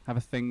a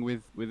thing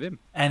with him.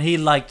 And he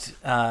liked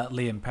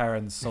Liam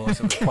Perrin's source.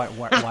 It was quite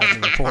widely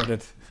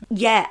reported.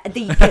 Yeah,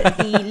 the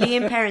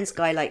Liam Perrins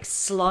guy like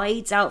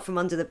slides out from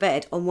under the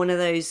bed on one of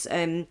those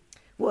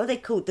what are they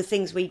called? The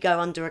things where you go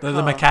under a car.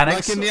 The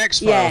mechanics. Like in the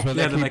X-Files, Yeah. where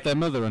they Yeah, the keep their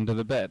mother under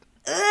the bed.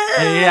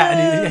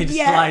 And he just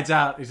Yeah. slides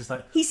out. He's just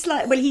like, He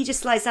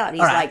just slides out and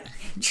he's All right. like,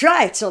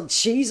 "Try it on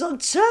cheese on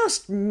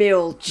toast,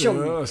 meal chum."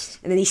 Toast.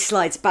 And then he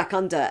slides back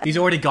under. he's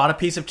already got a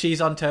piece of cheese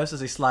on toast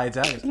as he slides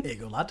out. He's like, "Here you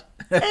go, lad."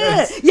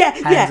 Yeah.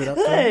 Hands it up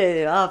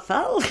to Oh, our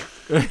pal.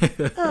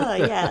 Oh,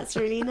 yeah, that's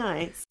really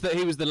nice. That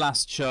he was the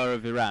last Shah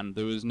of Iran.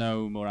 There was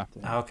no more after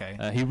him. Okay.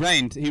 He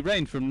reigned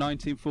from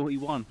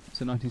 1941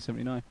 to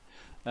 1979.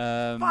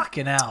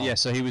 Fucking hell. Yeah,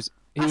 so he was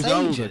That's an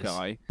older ages.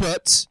 guy,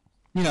 but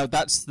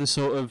that's the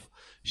sort of.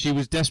 She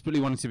was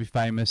desperately wanting to be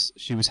famous.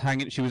 She was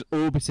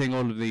orbiting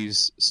all of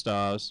these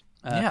stars.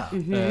 Yeah.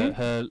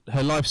 Her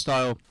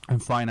lifestyle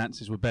and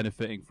finances were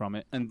benefiting from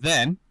it, and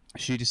then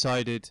she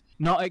decided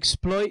not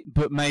exploit,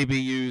 but maybe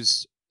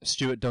use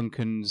Stuart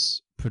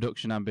Duncan's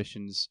production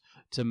ambitions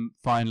to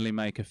finally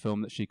make a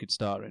film that she could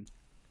star in.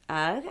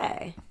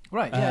 Okay.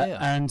 Right, yeah.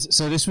 And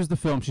so this was the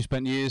film she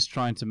spent years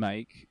trying to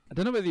make. I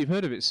don't know whether you've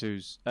heard of it,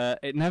 Suze.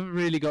 It never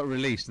really got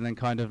released, and then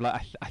kind of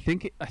like I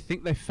think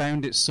they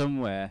found it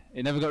somewhere.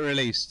 It never got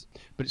released,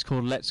 but it's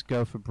called Let's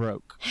Go for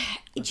Broke.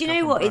 Do you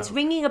know what? It's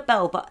ringing a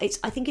bell, but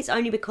I think it's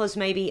only because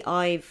maybe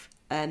I've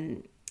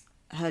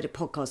heard a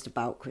podcast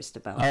about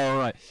Krista Bell. Oh,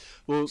 right.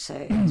 Well, So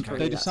it's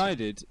probably they that's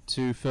decided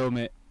to film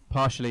it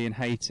partially in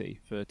Haiti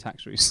for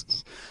tax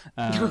reasons.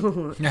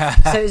 So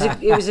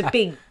it was a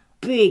big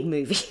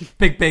movie.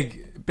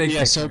 Big Yeah,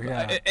 picture, so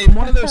yeah. in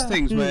one of those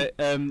things where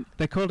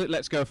they called it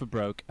Let's Go for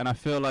Broke, and I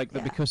feel like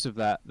that because of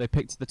that, they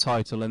picked the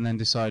title and then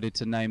decided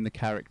to name the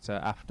character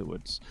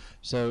afterwards.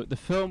 So the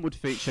film would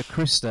feature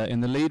Krista in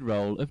the lead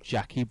role of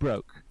Jackie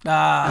Broke,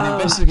 an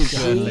investigative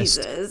journalist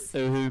Jesus.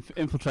 who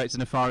infiltrates a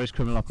nefarious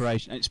criminal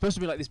operation. And it's supposed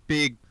to be like this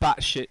big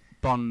batshit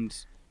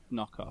Bond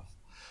knockoff,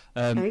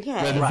 Okay.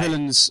 where the Right.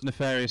 villain's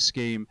nefarious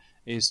scheme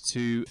is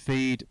to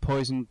feed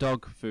poisoned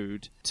dog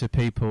food to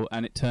people,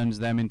 and it turns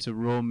them into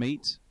raw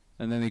meat,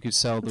 and then they could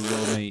sell the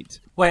raw meat.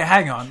 Wait,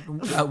 hang on.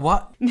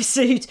 What?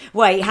 Masood,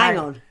 wait, hang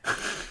on.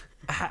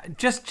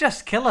 Just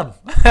kill him.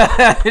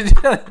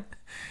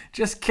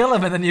 Just kill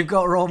him, and then you've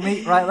got raw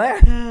meat right there.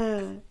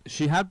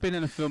 She had been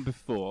in a film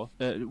before,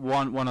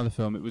 one other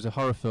film. It was a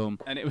horror film,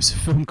 and it was a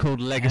film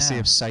called Legacy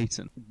of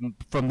Satan,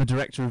 from the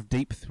director of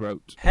Deep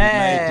Throat. He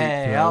made Deep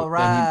Hey, Throat, all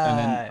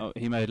right. and then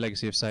he made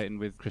Legacy of Satan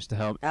with Krista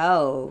Helm.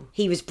 Oh,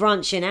 he was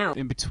branching out.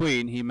 In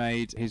between, he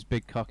made His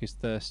Big Cock Is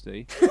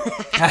Thirsty.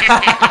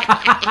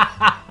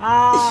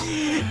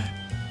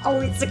 Oh,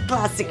 it's a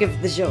classic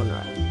of the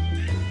genre.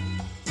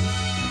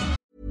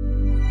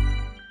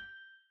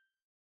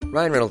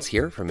 Ryan Reynolds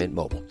here from Mint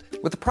Mobile.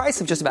 With the price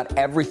of just about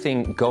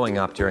everything going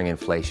up during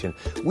inflation,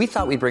 we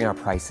thought we'd bring our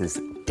prices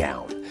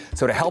down.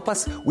 So to help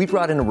us, we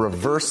brought in a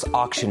reverse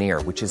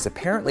auctioneer, which is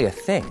apparently a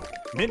thing.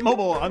 Mint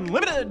Mobile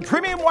Unlimited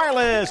Premium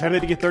Wireless. How to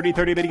get 30,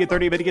 30, bit to get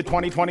 30, bit to get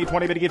 20, 20,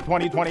 20, bit to get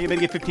 20, 20, bit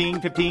to get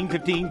 15, 15,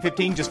 15,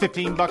 15, just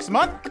 $15 a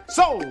month?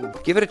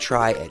 Sold! Give it a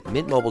try at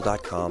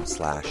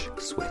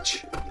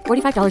mintmobile.com/switch.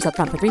 $45 up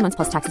front for 3 months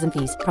plus taxes and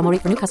fees. Promo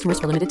rate for new customers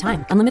for limited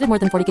time. Unlimited more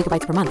than 40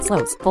 gigabytes per month.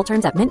 Slows full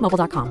terms at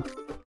mintmobile.com.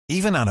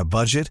 Even on a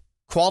budget,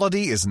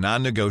 quality is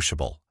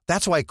non-negotiable.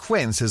 That's why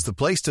Quince is the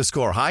place to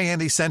score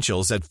high-end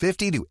essentials at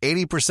 50 to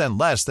 80%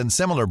 less than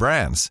similar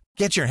brands.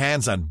 Get your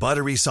hands on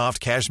buttery soft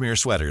cashmere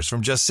sweaters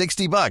from just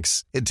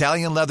 $60,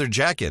 Italian leather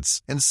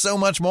jackets, and so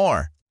much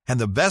more. And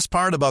the best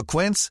part about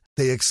Quince,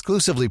 they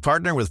exclusively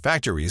partner with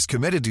factories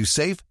committed to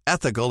safe,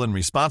 ethical, and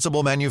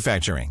responsible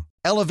manufacturing.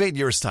 Elevate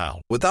your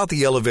style without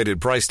the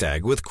elevated price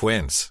tag with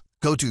Quince.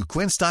 Go to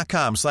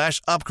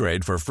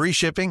quince.com/upgrade for free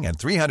shipping and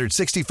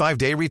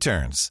 365-day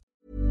returns.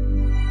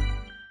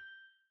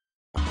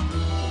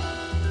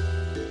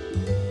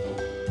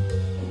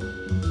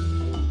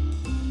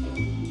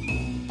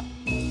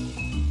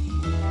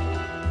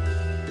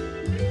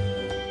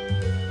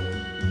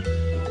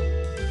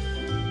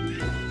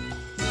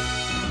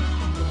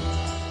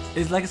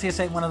 Is Legacy of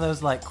Satan one of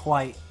those like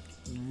quite?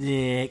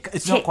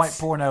 It's not Tits. quite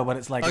porno, but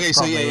it's like Okay, it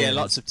so probably is.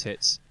 lots of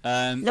tits.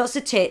 Lots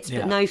of tits, Yeah.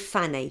 but no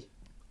fanny.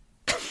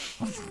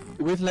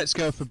 With Let's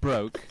Go for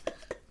Broke,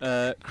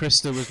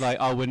 Krista was like,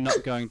 "Oh, we're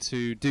not going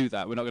to do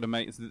that. We're not going to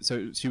make."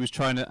 So she was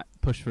trying to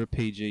push for a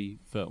PG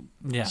film.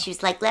 Yeah.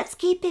 She's like, let's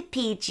keep it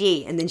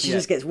PG. And then she Yeah.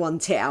 just gets one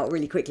tit out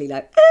really quickly,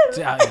 like,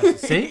 Yeah.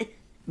 See,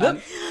 look,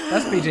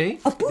 that's PG.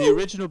 The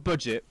original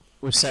budget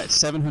was set at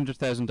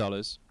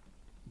 $700,000,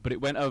 but it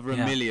went over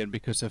Yeah. $1 million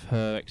because of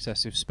her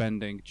excessive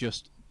spending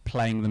just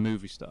playing the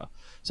movie star.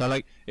 So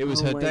like it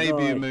was her my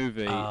debut God.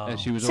 movie, and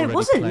she was so it already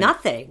wasn't playing...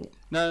 nothing.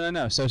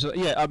 No. So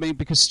yeah, I mean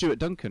because Stuart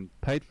Duncan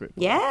paid for it.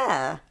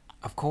 Yeah.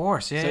 Of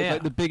course, yeah. So it's yeah.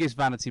 like the biggest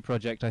vanity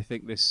project I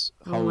think this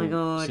Oh my whole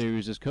God.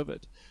 series has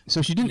covered.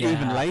 So she didn't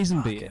even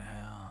Lazenby it.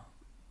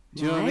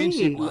 Do you know what I mean?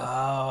 She,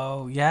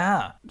 Oh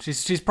yeah,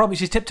 she's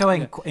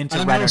tiptoeing into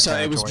and Renner also,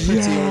 it was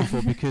territory. pretty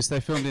awful because they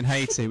filmed in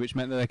Haiti, which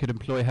meant that they could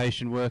employ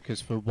Haitian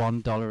workers for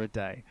 $1 a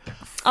day.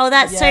 Oh,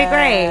 that's so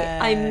great.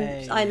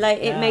 Yay. I like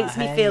it. Yeah, Makes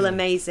me feel hey.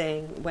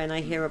 amazing when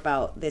I hear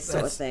about this sort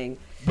of That's- thing.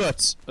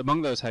 But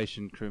among those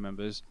Haitian crew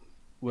members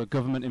were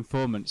government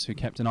informants who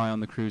kept an eye on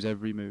the crew's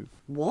every move.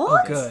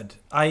 What? Good.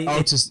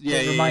 It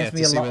It reminds me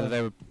to a see lot whether of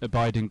they were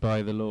abiding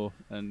by the law.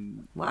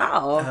 And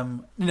Wow.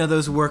 you know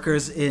those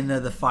workers in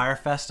the fire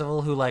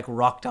festival who like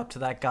rocked up to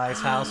that guy's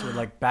house with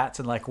like bats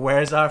and like,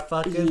 "Where's our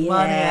fucking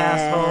money,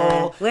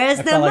 asshole? Where's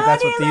I the felt money, like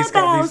that's what these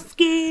guys.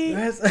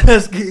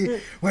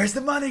 Lebowski? Where's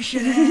the money,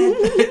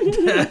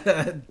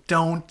 shithead?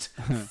 Don't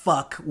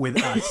fuck with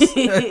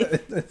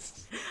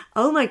us.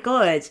 Oh my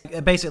God.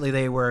 Basically,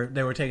 they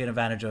were taking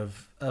advantage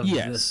of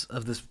Yes.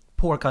 this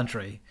poor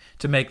country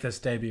to make this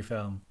debut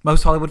film.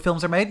 Most Hollywood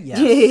films are made.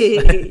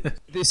 Yes.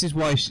 this is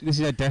why this is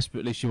how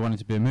desperately she wanted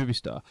to be a movie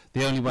star.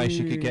 The only way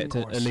she could get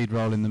to a lead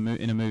role in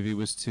in a movie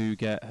was to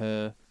get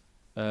her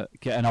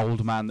get an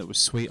old man that was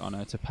sweet on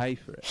her to pay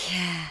for it.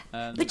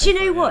 Yeah. But you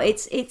know what?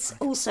 It's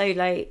also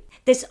like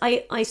this.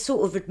 I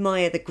sort of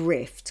admire the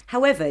grift.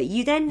 However,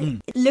 you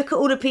then look at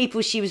all the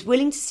people she was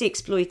willing to see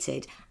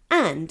exploited,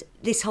 and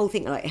this whole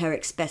thing like her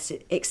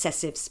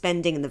excessive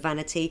spending and the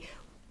vanity.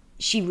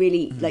 She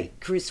really, like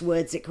Chris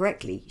words it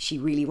correctly. She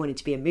really wanted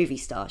to be a movie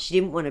star. She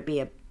didn't want to be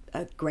a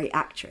great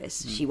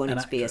actress. She wanted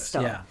to be a actress,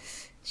 star. yeah.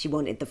 She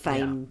wanted the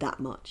fame that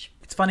much.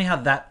 It's funny how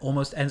that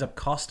almost ends up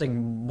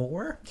costing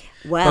more.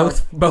 Well,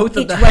 both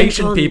of it the went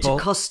Haitian on people.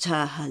 to cost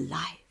her her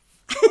life.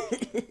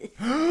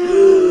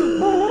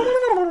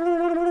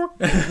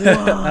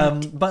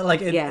 But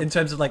like Yeah. in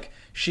terms of like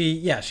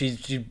she's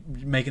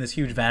making this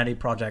huge vanity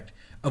project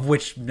of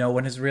which no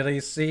one has really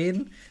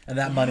seen, and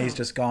that money's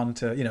just gone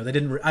to they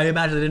didn't. I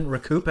imagine they didn't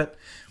recoup it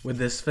with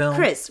this film.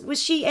 Chris,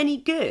 was she any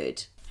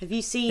good? Have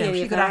you seen Yeah, any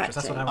she's a of good her actress.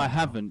 That's acting? what I I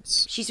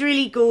haven't. She's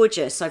really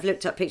gorgeous. I've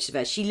looked up pictures of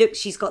her.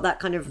 She's got that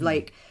kind of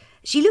like.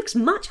 She looks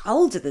much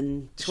older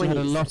than 20. She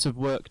had a lot of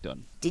work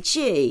done. Did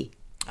she?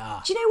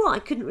 Do you know what? I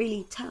couldn't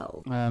really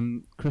tell.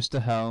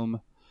 Krista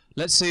Helm.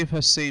 Let's see if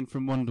her scene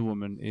from Wonder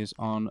Woman is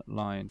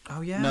online.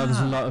 Oh, yeah. No, there's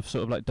a lot of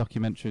sort of like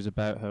documentaries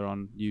about her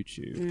on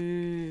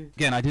YouTube.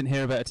 Again, I didn't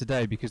hear about it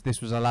today because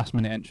this was a last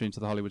minute entry into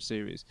the Hollywood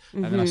series.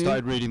 And then I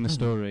started reading the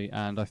story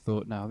and I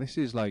thought, no, this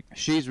is like,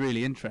 she's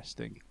really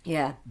interesting.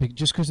 Yeah.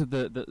 Just because of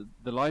the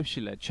life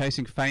she led,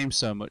 chasing fame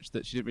so much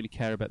that she didn't really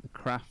care about the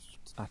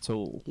craft at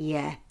all.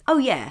 Yeah. Oh,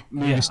 yeah.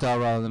 Movie star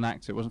rather than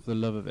actor, it wasn't for the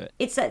love of it.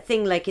 It's that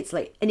thing like it's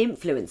like an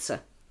influencer.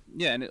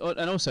 Yeah, and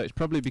also it's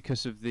probably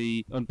because of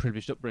the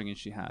unprivileged upbringing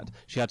she had.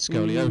 She had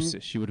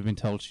scoliosis. She would have been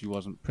told she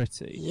wasn't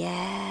pretty.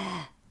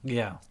 Yeah.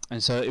 Yeah.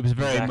 And so it was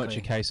very Exactly. much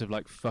a case of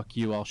like, fuck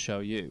you, I'll show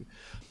you.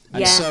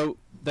 And Yeah. so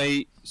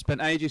they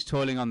spent ages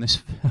toiling on this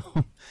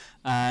film.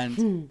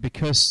 And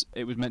because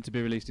it was meant to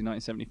be released in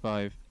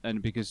 1975,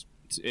 and because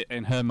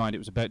in her mind it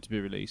was about to be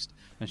released,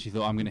 and she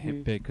thought, I'm going to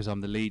hit big because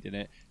I'm the lead in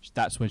it,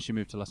 that's when she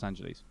moved to Los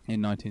Angeles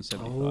in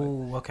 1975.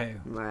 Oh, okay.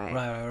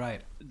 Right.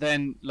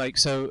 Then, like,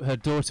 so her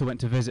daughter went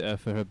to visit her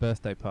for her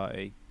birthday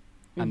party,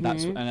 and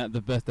and at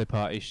the birthday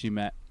party she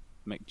met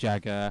Mick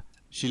Jagger.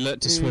 She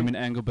learnt to swim in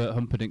Engelbert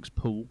Humperdinck's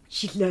pool.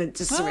 She learned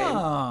to swim.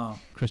 Oh,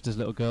 Krista's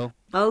little girl.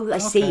 Oh, I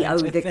see. Oh,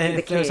 if the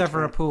there's kid.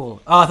 ever a pool.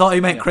 Oh, I thought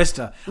you meant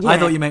Krista. I Yeah.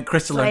 thought you meant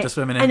Krista learned Like, to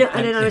swim in. and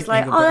then I was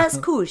like, oh, that's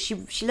cool. She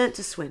learned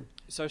to swim.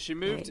 So she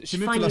moved. Right. She She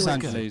moved to finally Los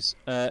went Angeles,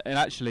 and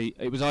actually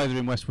it was either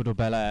in Westwood or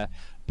Bel Air.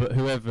 But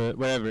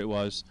wherever it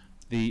was,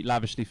 the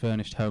lavishly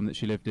furnished home that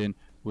she lived in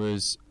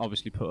was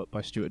obviously put up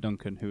by Stuart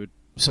Duncan, who had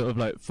sort of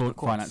like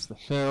financed the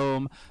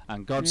film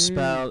and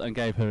Godspell and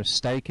gave her a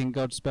stake in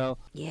Godspell.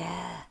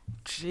 Yeah.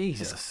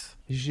 Jesus.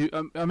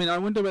 I mean, I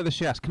wonder whether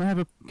she asked, "Can I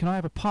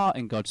have a part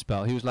in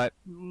Godspell?" He was like,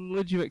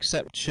 "Would you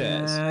accept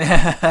shares?"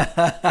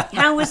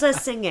 How was her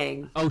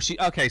singing? Oh,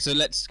 okay. So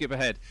let's skip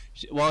ahead.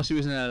 While she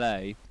was in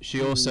LA,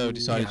 she also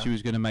decided she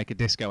was going to make a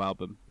disco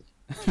album.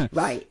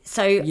 Right.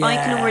 So I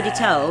can already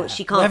tell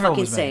she can't Everyone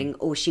fucking was made. sing,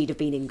 or she'd have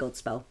been in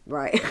Godspell.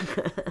 Right.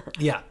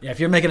 Yeah. If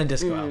you're making a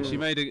disco album. She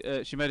made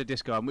a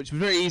disco album, which was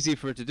very easy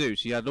for her to do.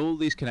 She had all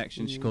these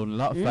connections. She called in a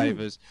lot of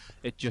favors.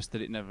 It just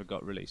that it never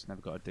got released,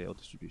 never got a deal,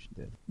 distribution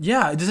deal.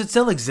 Yeah. Does it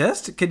still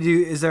exist?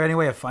 Is there any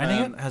way of finding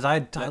it? Because I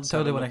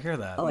totally want to hear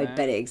that. Oh, I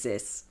bet it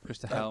exists.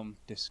 Krista Helm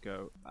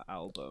disco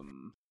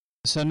album.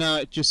 So no,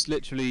 it just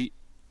literally,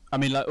 I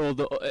mean, like all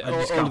the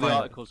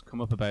articles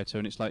come up about her,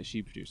 and it's like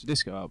she produced a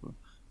disco album.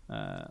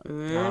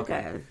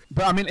 Okay.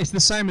 But I mean, it's the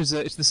same as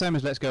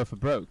Let's Go for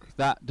Broke.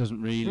 That doesn't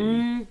really.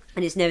 And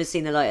it's never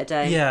seen the light of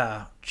day.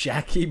 Yeah.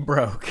 Jackie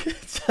Broke.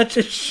 Such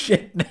a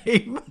shit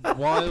name.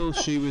 While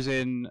she was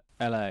in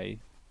LA,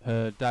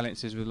 her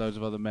dalliances with loads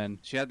of other men,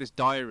 she had this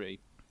diary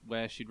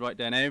where she'd write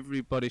down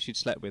everybody she'd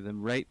slept with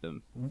and rate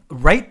them.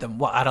 Rate them?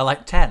 What, out of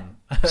like 10?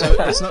 So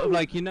it's sort of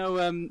like, you know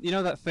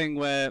that thing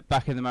where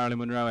back in the Marilyn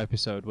Monroe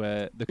episode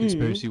where the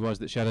conspiracy was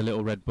that she had a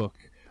little red book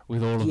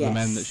with all of the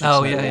men that she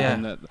slept with,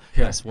 and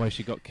that's why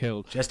she got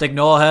killed. Just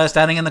ignore her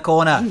standing in the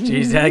corner.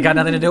 She's got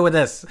nothing to do with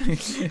this.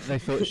 They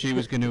thought she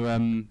was going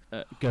to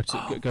go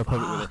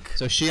public with it.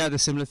 So she had a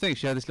similar thing.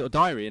 She had this little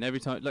diary, and every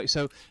time, like,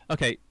 so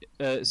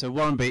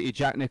Warren Beatty,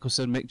 Jack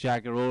Nicholson, Mick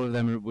Jagger, all of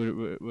them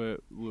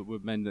were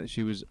men that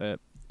she was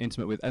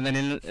intimate with. And then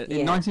in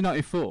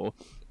 1994,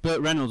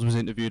 Burt Reynolds was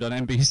interviewed on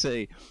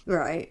NBC.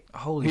 Right.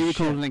 He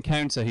recalled an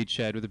encounter he'd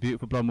shared with a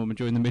beautiful blonde woman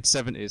during the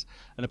mid-70s,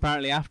 and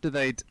apparently after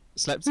they'd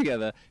slept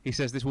together, he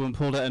says this woman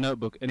pulled out a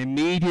notebook and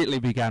immediately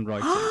began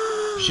writing.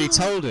 She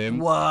told him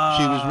she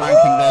was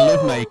ranking their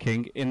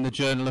lovemaking in the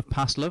Journal of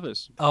Past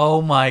Lovers.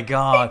 Oh my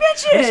God.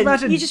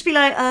 Imagine. You just be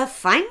like,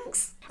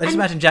 thanks. I just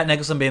imagine Jack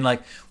Nicholson being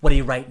like, "What are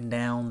you writing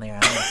down there?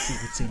 I want to see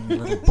what's in the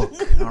little book.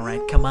 All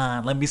right, come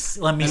on, let me see.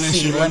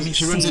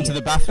 She runs into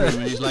the bathroom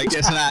and he's like,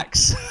 "Get an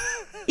axe."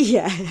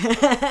 Yeah.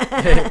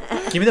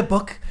 Give me the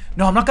book.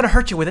 No, I'm not going to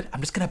hurt you with it. I'm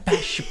just going to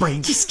bash your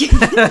brains.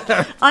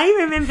 I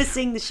remember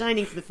seeing The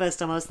Shining for the first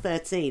time. I was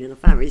 13 and I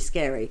found it really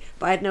scary.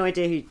 But I had no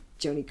idea who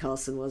Johnny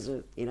Carson was.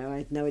 I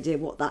had no idea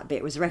what that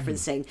bit was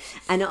referencing.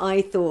 And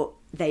I thought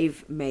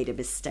they've made a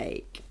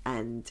mistake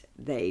and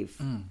they've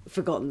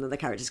forgotten that the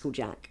character's called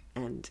Jack.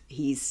 And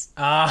he's...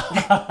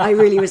 I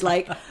really was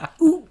like,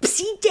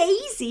 oopsie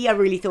daisy. I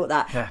really thought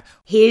that. Yeah.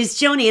 Here's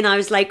Johnny. And I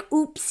was like,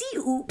 oopsie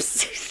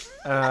oops.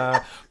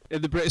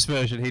 In the British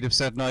version, he'd have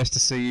said, "Nice to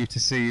see you,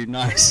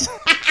 nice."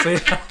 He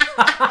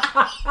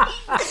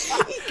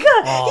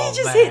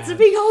just hits a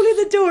big hole in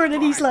the door and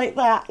then he's like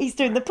that. He's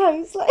doing the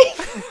pose like...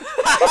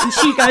 and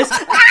she goes...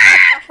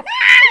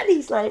 and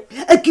he's like,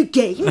 a good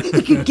game.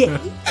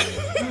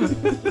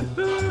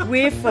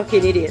 We're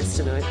fucking idiots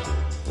tonight.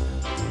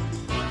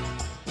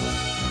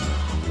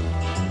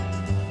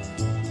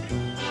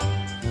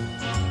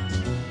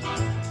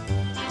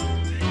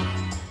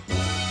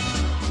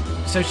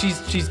 So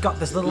she's got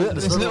this little red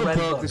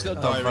book, this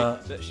little diary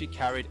that she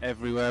carried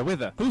everywhere with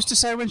her. Who's to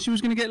say when she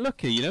was going to get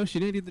lucky? She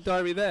needed the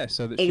diary there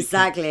so that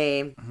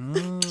exactly.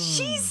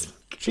 She's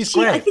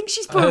great. I think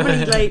she's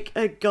probably like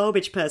a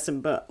garbage person,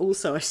 but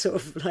also a sort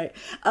of like,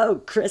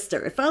 oh,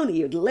 Krista, if only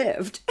you'd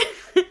lived.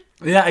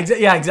 Yeah,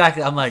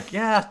 exactly. I'm like,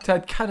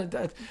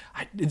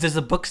 does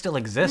the book still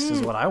exist?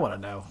 Is what I want to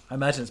know. I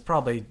imagine it's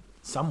probably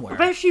somewhere. I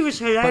bet she was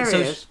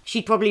hilarious.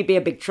 She'd probably be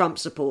a big Trump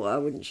supporter,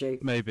 wouldn't she?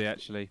 Maybe,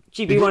 actually.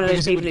 She'd be one of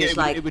those people who's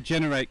like... It would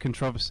generate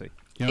controversy.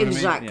 You know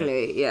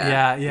exactly, what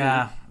I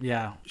mean?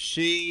 Yeah.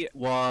 She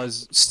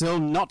was still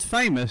not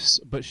famous,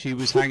 but she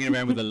was hanging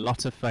around with a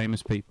lot of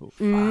famous people.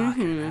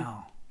 Fucking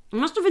hell. It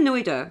must have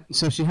annoyed her.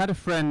 So she had a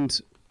friend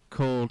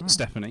called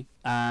Stephanie,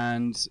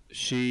 and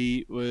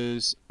she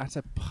was at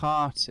a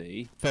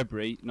party,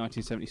 February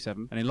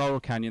 1977, and in Laurel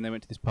Canyon they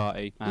went to this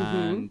party,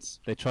 and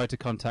they tried to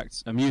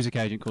contact a music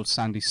agent called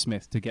Sandy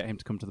Smith to get him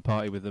to come to the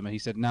party with them, and he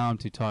said, "No, I'm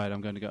too tired,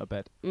 I'm going to go to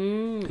bed."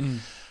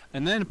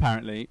 And then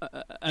apparently,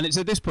 and it's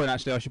at this point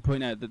actually I should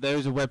point out that there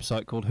is a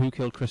website called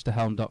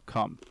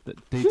whokilledkristahelm.com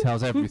that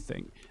details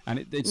everything,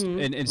 and it's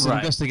an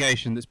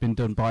investigation that's been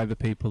done by the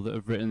people that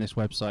have written this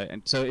website.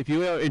 And so if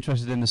you are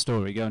interested in the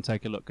story, go and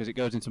take a look, because it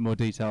goes into more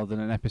detail than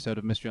an episode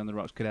of Mystery on the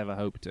Rocks could ever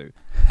hope to.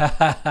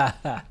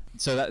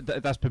 So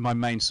that's been my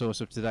main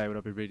source of today when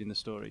I've been reading the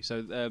story.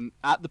 So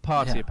at the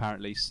party,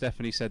 apparently,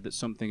 Stephanie said that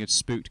something had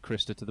spooked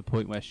Krista to the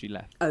point where she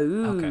left.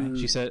 Oh. Okay.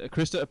 She said,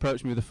 Krista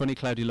approached me with a funny,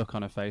 cloudy look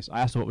on her face.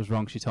 I asked her what was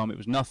wrong. She told me it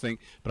was nothing,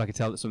 but I could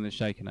tell that something had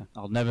shaken her.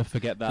 I'll never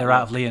forget that. They're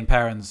out of Lee and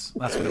Perrins.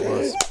 That's what it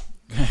was.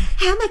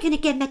 How am I going to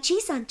get my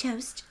cheese on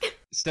toast?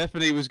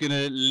 Stephanie was going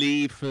to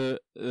leave for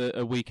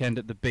a weekend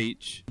at the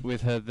beach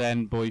with her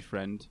then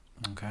boyfriend.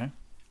 Okay.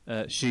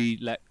 She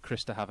let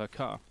Krista have her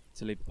car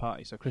to leave the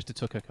party. So Krista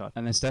took her car.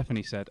 And then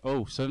Stephanie said,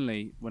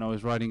 suddenly when I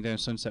was riding down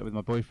Sunset with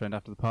my boyfriend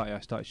after the party, I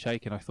started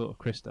shaking. I thought of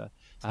Krista.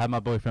 I had my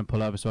boyfriend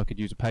pull over so I could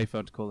use a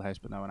payphone to call the house,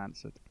 but no one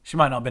answered. She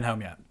might not have been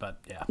home yet, but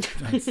yeah.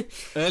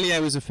 Early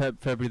hours of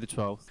February the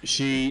 12th,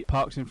 she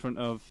parked in front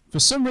of, for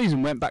some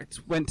reason, went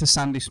to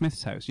Sandy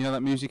Smith's house. You know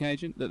that music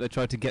agent that they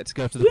tried to get to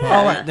go to the party?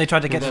 Oh, right. They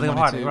tried to get to the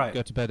party, right.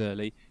 Go to bed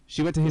early.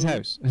 She went to his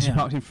house and she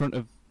parked in front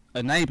of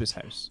a neighbour's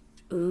house.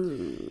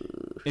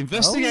 Ooh.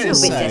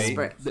 Investigators say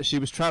desperate. that she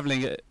was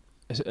travelling at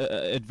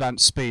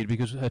advanced speed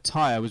because her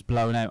tyre was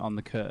blown out on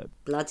the curb.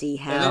 Bloody And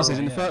hell. this is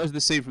in the photos of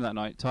the scene from that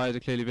night. Tyres are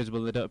clearly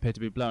visible; they don't appear to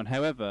be blown.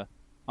 However,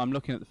 I'm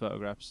looking at the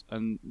photographs,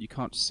 and you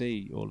can't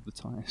see all of the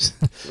tyres.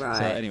 Right.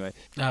 So anyway,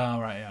 Oh,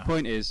 right, yeah.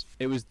 point is,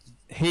 it was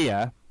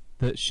here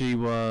that she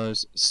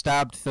was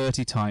stabbed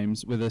 30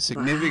 times with a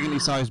significantly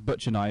sized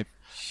butcher knife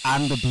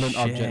and a blunt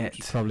object, which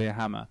was Shit. probably a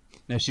hammer.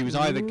 Now, she was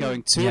either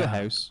going to Yeah. the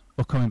house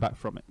or coming back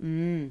from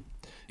it.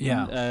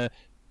 Yeah.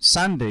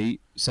 Sandy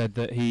said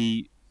that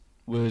he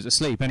was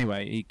asleep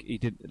anyway. He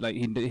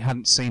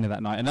hadn't seen her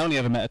that night and only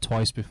ever met her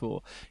twice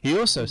before. He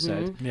also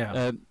said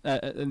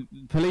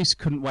police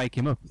couldn't wake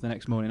him up the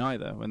next morning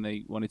either when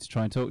they wanted to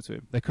try and talk to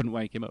him. They couldn't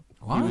wake him up.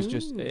 What? He was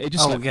just it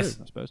just Oh, slept I guess-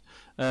 through, I suppose.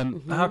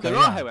 Okay, There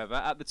are, yeah. however,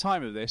 at the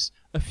time of this,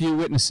 a few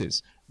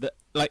witnesses that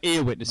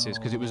ear witnesses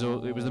because it was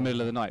the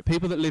middle of the night.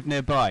 People that live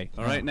nearby.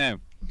 All right, now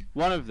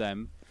one of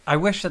them. I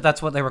wish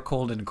that's what they were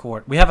called in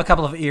court. We have a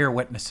couple of ear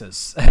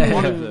witnesses.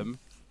 One of them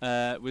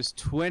was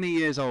 20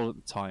 years old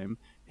at the time.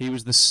 He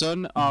was the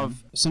son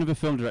of a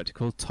film director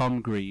called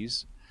Tom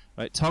Grease.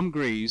 Right, Tom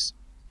Grease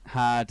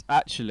had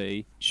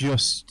actually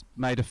just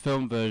made a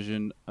film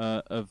version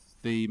of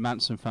the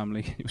Manson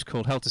family. It was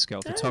called Helter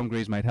Skelter. Tom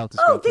Grease made Helter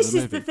Skelter. Oh, this the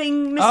is movie. the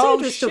thing Oh,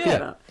 Masood was talking shit.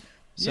 about.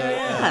 So,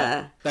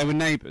 Yeah. they were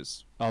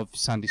neighbours of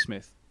Sandy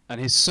Smith, and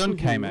his son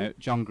came out,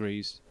 John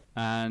Grease,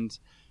 and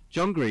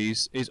John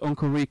Grease is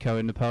Uncle Rico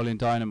in Napoleon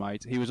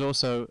Dynamite. He was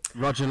also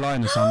Roger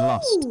Linus on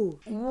Lost. Oh,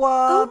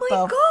 What my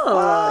the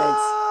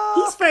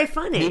God. He's very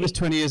funny. He was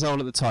 20 years old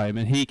at the time,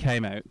 and he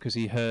came out because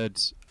he heard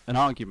an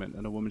argument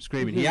and a woman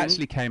screaming. He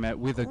actually came out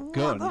with a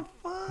gun.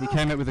 He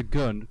came out with a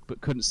gun, but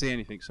couldn't see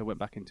anything, so went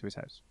back into his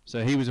house.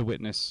 So he was a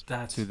witness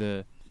to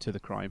the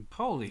crime.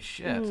 Holy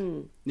shit.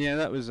 Yeah,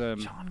 that was.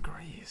 John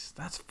Grease.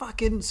 That's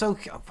fucking so...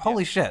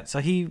 Holy shit. So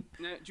he...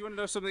 Now, do you want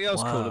to know something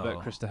else cool Whoa.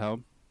 about Krista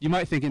Helm? You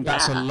might think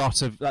that's a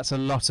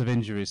lot of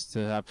injuries to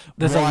have.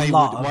 There's a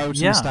lot Why of- would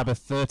yeah. someone stab her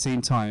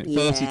 30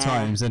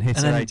 times and hit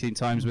And her then 18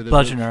 times with a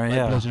bludgeon her,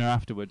 yeah. bludgeon her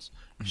afterwards?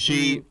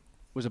 She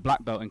was a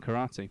black belt in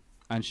karate,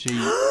 and she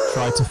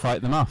tried to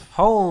fight them off.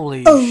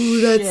 Holy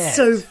Oh, that's shit.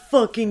 so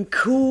fucking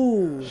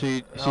cool.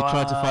 She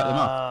tried to fight them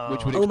off,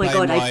 which would Oh explain my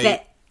God, why I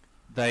bet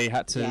they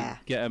had to Yeah.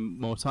 get them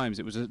more times.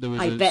 There was a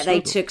I bet they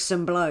struggle. took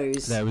some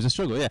blows. There was a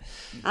struggle, yeah.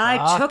 I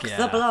Fuck took yeah.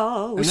 the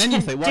blows. And then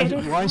you think, did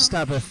it. why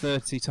stab her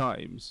 30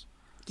 times?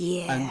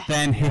 Yeah. And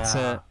then hit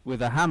her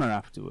with a hammer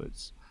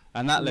afterwards,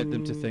 and that led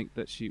them to think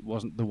that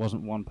there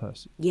wasn't one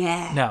person.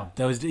 Yeah. No,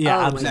 there was... Yeah,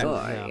 oh my absolutely.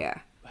 God, yeah.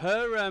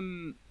 Her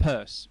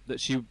purse that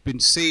she'd been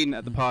seen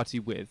at the party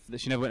with,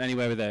 that she never went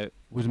anywhere without,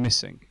 was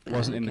missing.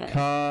 Wasn't in the Okay.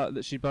 car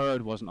that she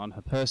borrowed, wasn't on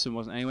her person,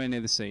 wasn't anywhere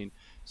near the scene.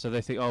 So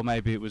they think, oh,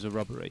 maybe it was a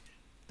robbery.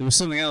 There was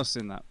something else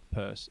in that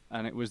purse,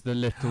 and it was the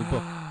little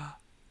book.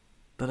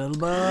 The little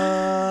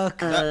book.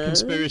 That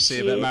conspiracy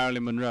about shit.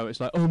 Marilyn Monroe, it's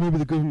like, oh, maybe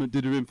the government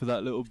did her in for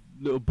that little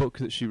book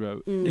that she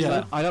wrote. It's Yeah.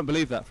 like, I don't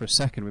believe that for a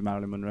second with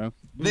Marilyn Monroe.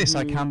 This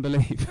I can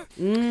believe.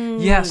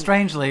 Yeah,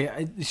 strangely.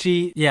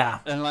 She... Yeah.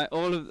 And like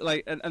all of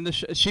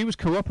she was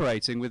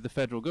cooperating with the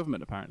federal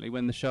government apparently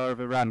when the Shah of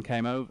Iran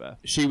came over.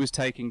 She was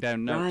taking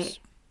down notes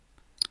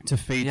Right. to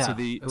feed Yeah, to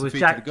the it was to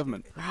Jack- the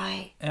government.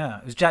 Right. Yeah,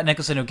 it was Jack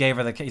Nicholson who gave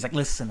her the... He's like,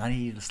 listen, I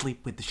need you to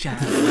sleep with the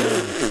shadow.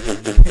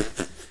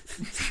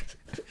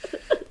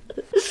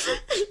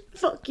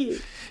 Fuck you.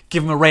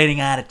 Give him a rating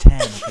out of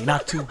 10. Okay?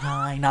 Not too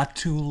high, not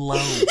too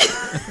low.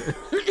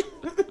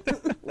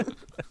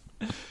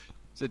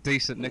 It's a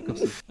decent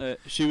Nicholson.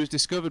 She was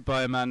discovered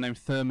by a man named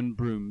Thurman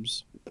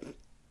Brooms.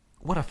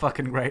 What a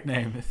fucking great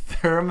name.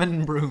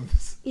 Thurman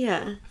Brooms.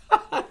 Yeah.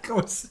 Of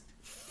course.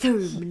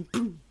 Thurman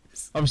Boom.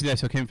 Obviously, they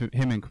took him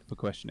in for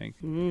questioning.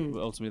 But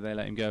ultimately, they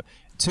let him go.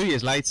 2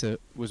 years later,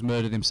 was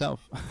murdered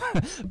himself.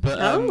 But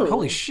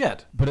Holy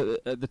shit.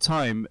 But at the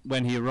time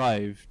when he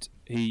arrived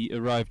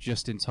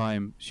just in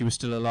time. She was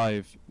still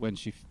alive when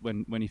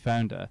he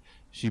found her.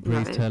 She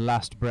breathed Right. her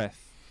last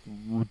breath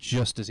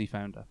just as he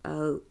found her.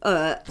 Oh,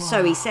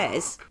 so he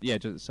says. Yeah,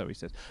 just so he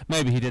says.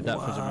 Maybe he did that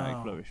for a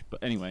dramatic flourish.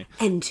 But anyway,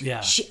 And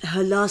Yeah.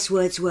 her last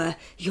words were,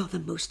 "You're the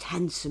most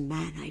handsome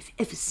man I've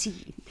ever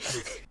seen."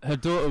 her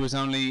daughter was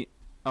only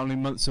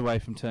months away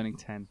from turning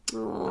 10.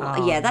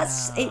 Oh, yeah,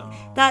 that's it.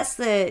 That's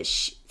the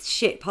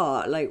shit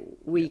part. Like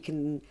we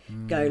can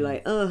go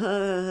like,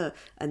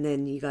 and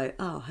then you go,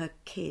 oh, her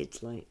kid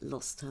like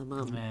lost her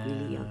mum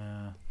really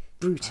young,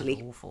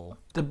 brutally. Awful.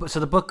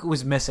 So the book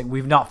was missing.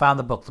 We've not found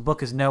the book. The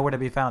book is nowhere to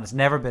be found. It's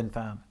never been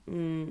found.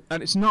 And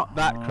it's not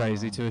that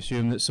crazy to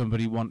assume that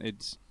somebody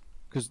wanted...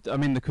 Because, I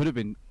mean, there could have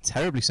been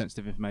terribly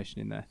sensitive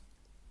information in there.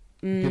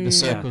 The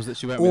circles that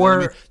she went with. Or- I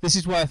mean, this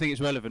is why I think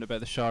it's relevant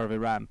about the Shah of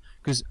Iran.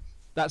 Because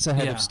that's a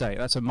head Yeah. of state.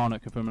 That's a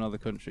monarch from another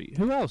country.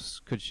 Who else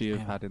could she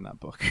have had in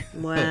that book?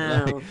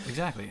 Wow.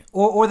 Exactly.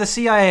 Or the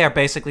CIA are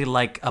basically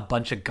like a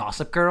bunch of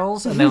gossip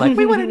girls, and they're like,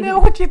 we want to know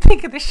what you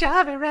think of the Shah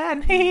of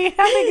Iran. I think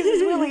this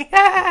is Willie.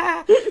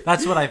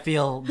 That's what I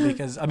feel,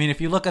 because, I mean, if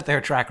you look at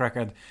their track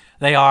record,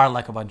 they are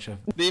like a bunch of...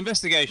 The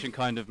investigation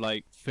kind of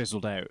like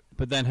fizzled out.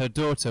 But then her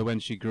daughter, when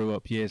she grew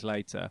up years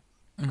later,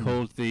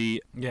 called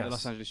the Yes.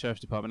 Los Angeles Sheriff's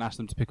Department and asked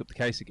them to pick up the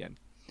case again.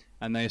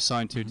 and they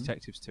assigned 2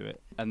 detectives to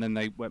it, and then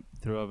they went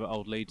through over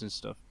old leads and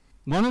stuff.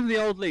 One of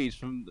the old leads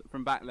from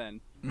back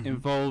then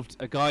involved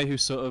a guy who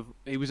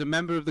he was a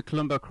member of the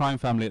Colombo crime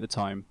family at the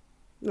time,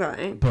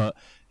 Right. but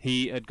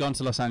he had gone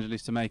to Los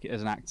Angeles to make it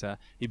as an actor.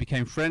 He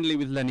became friendly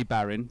with Lenny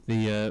Barron,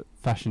 the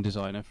fashion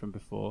designer from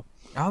before.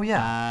 Oh,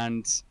 yeah.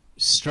 And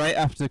straight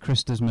after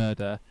Krista's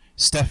murder,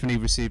 Stephanie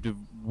received a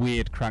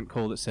weird crank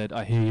call that said,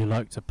 "I hear you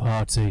like to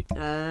party."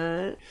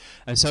 And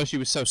so she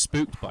was so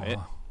spooked by it,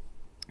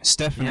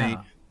 Stephanie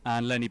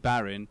and Lenny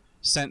Barron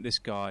sent this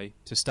guy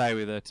to stay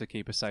with her to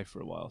keep her safe for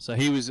a while. So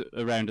he was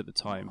around at the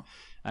time,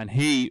 and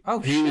he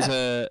was he was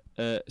an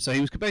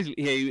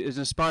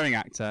aspiring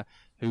actor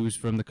who was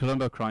from the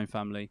Colombo crime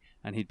family,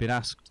 and he'd been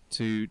asked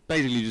to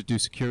basically just do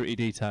security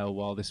detail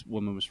while this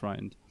woman was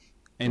frightened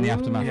in the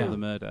aftermath of the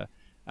murder.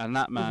 And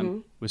that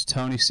man was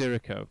Tony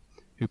Sirico,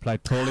 who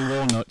played Paulie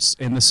Walnuts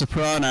in The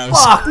Sopranos.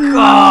 Fuck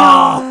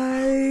off!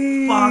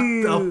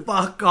 Fuck the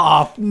fuck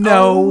off!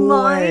 No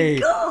way!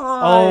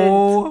 God.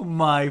 Oh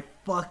my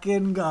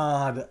fucking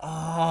god!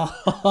 Oh,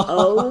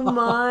 Oh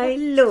my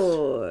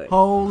lord.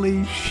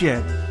 holy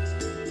shit!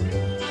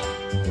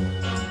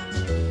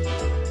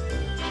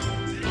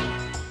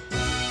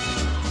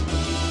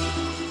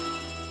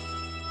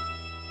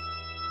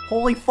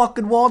 Holy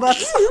fucking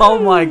walnuts! Oh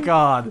my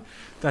god,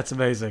 that's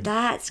amazing.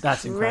 That's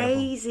incredible.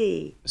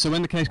 crazy. So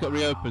when the case got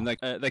reopened,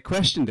 they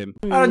questioned him,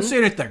 I didn't see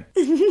anything.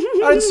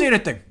 I didn't see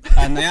anything.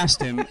 and they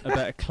asked him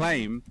about a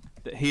claim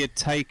that he had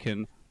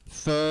taken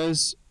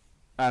furs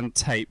and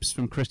tapes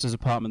from Krista's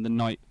apartment the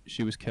night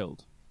she was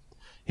killed.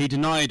 He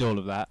denied all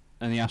of that,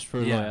 and he asked for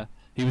a lawyer.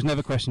 He was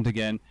never questioned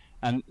again,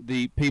 and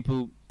the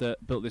people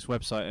that built this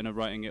website and are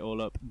writing it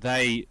all up,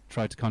 they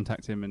tried to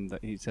contact him, and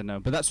he said no.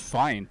 But that's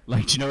fine.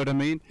 Like, do you know what I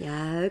mean?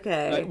 Yeah,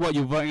 okay. Like, what,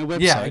 you're writing a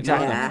website? Yeah,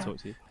 exactly. No, I don't want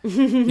to talk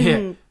to you.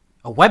 Yeah.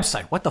 A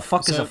website? What the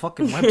fuck is So- a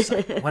fucking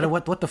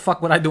website? What the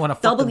fuck would I do on a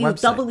fucking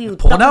website? www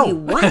Porno?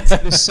 what?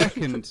 The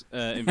second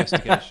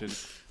investigation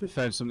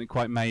found something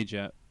quite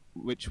major,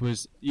 which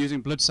was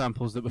using blood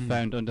samples that were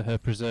found under her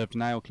preserved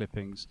nail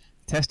clippings.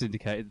 The test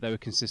indicated they were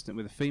consistent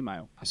with a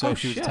female. So Oh, if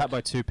she was shit. attacked by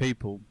 2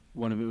 people,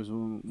 one of it was a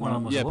woman. One of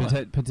them was yeah, a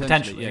woman.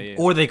 potentially. Yeah.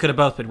 Or they could have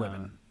both been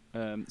women.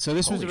 So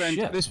this was Holy around.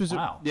 shit, This was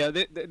wow.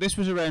 This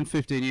was around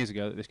 15 years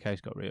ago that this case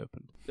got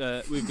reopened.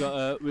 We've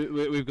got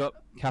we've got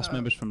cast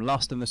members from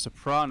Lost and The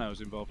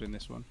Sopranos involved in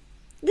this one.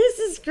 This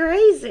is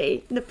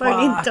crazy.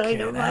 Napoleon Fucking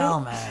Dynamite.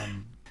 hell,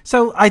 man.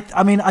 So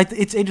I mean,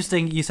 it's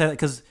interesting you said that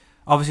because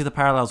obviously the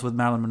parallels with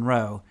Marilyn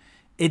Monroe.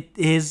 It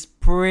is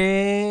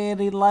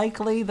pretty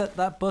likely that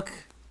that book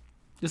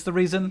is the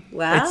reason.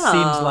 Wow. It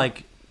seems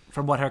like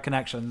from what her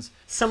connections.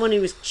 Someone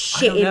who was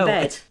shit don't in know.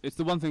 bed. It's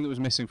the one thing that was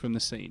missing from the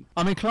scene.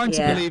 I'm inclined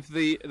to Yeah. believe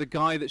the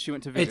guy that she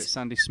went to visit, It's-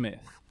 Sandy Smith.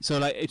 So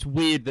like, it's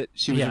weird that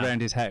she was Yeah.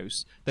 around his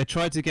house. They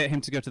tried to get him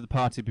to go to the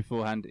party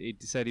beforehand. He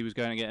said he was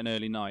going to get an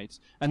early night,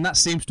 and that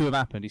seems to have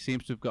happened. He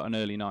seems to have got an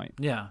early night.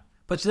 Yeah.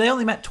 But they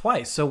only met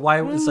twice, so why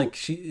was like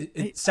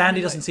Sandy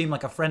doesn't seem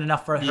like a friend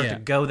enough for her Yeah. to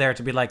go there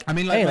to be like, I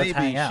mean, hey, like, let's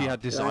maybe hang out. she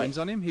had designs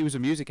on him. He was a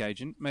music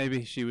agent.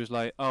 Maybe she was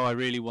like, "Oh, I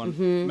really want."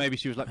 Maybe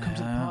she was like, "Come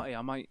to the party.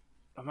 I might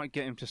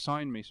get him to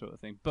sign me," sort of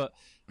thing. But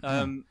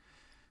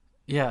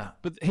Yeah.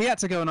 But he had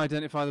to go and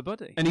identify the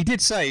body. And he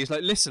did say, he's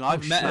like, "Listen,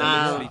 I've met her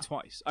Wow. literally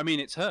twice. I mean,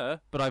 it's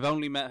her, but I've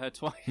only met her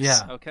twice."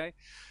 Yeah. Okay?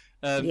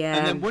 Yeah.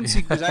 And then once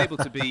he was able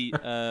to be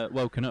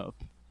woken up,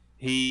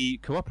 he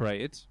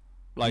cooperated,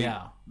 like,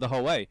 Yeah. the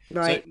whole way.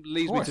 Right. So it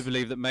leads Of me course. to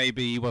believe that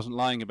maybe he wasn't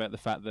lying about the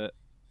fact that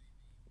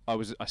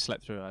I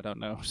slept through it. I don't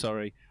know.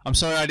 Sorry. I'm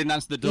sorry I didn't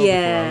answer the door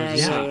Yeah, before. I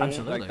was yeah, asleep.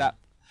 absolutely. Like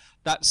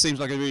that seems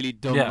like a really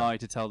dumb Yeah. lie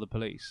to tell the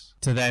police.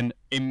 To then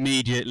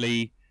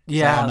immediately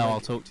Yeah, say, "Oh, no, like- I'll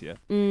talk to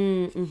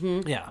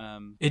you." Yeah.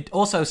 It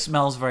also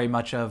smells very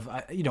much of,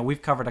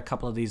 we've covered a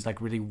couple of these like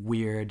really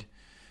weird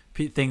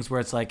things where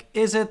it's like,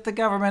 is it the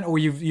government? Or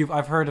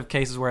I've heard of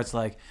cases where it's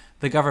like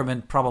the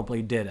government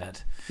probably did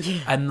it,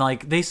 and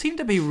like they seem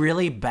to be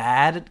really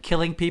bad at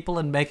killing people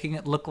and making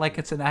it look like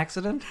it's an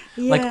accident,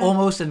 like Yeah.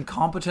 almost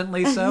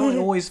incompetently. So it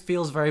always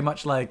feels very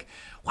much like,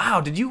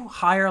 wow, did you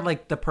hire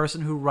like the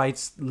person who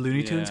writes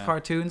Looney Tunes Yeah.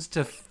 cartoons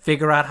to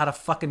figure out how to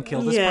fucking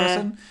kill this Yeah.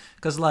 person?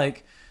 Because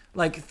like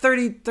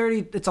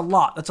 30, it's a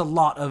lot. That's a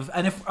lot of,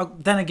 and if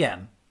then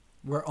again,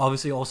 we're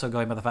obviously also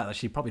going by the fact that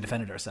she probably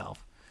defended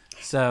herself.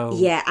 So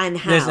Yeah, and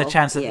there's a how,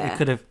 chance that yeah. it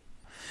could have.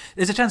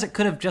 There's a chance it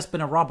could have just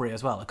been a robbery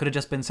as well. It could have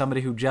just been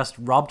somebody who just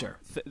robbed her.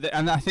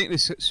 And I think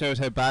this shows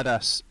how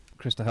badass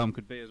Krista Helm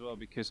could be as well,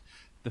 because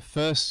the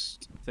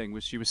first thing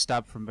was she was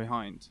stabbed from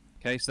behind.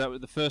 Okay, so that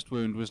was the first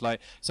wound was like,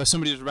 so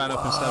somebody just ran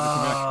up and stabbed her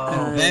from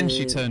behind, and then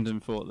she turned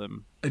and fought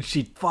them. And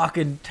she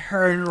fucking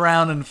turned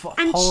around and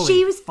And holy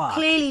she was fuck.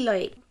 clearly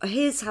like,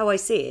 here's how I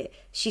see it.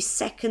 She's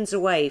seconds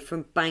away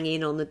from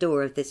banging on the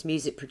door of this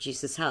music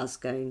producer's house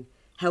going,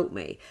 help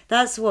me.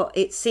 That's what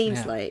it seems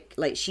Yeah. like.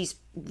 Like she's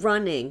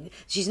running.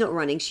 She's not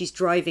running. She's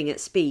driving at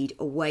speed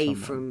away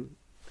from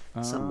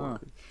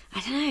someone.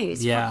 I don't know.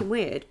 It's Yeah. fucking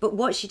weird. But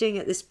what's she doing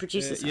at this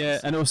producer's Yeah,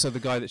 house? and also the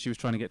guy that she was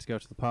trying to get to go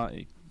to the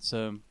party.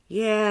 So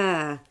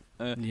Yeah.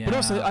 But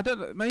also, I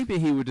don't. Maybe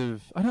he would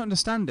have. I don't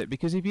understand it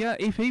because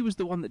if he was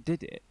the one that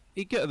did it,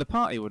 he'd go to the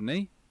party, wouldn't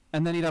he?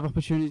 And then he'd have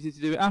opportunity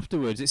to do it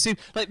afterwards. It seems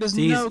like there's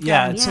no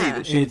guarantee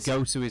that she'd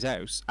go to his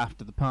house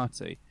after the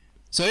party.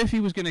 So if he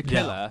was going to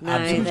kill her,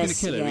 he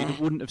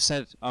wouldn't have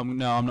said, "No, I'm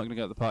not going to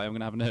go to the party. I'm going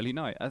to have an early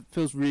night." It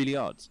feels really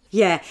odd.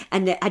 Yeah,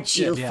 and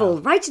she'll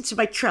fall right into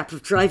my trap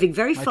of driving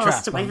very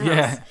fast to my house.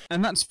 Yeah,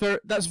 and that's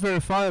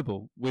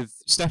verifiable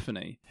with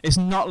Stephanie. It's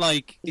not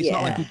like he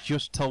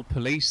just told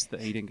police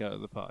that he didn't go to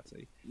the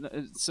party.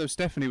 So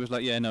Stephanie was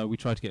like, "Yeah, no, we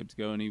tried to get him to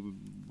go, and he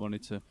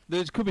wanted to."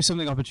 There could be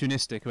something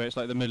opportunistic where it's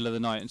like the middle of the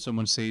night and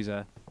someone sees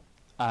her.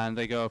 And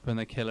they go up and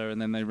they kill her,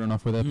 and then they run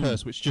off with her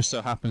purse, which just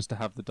so happens to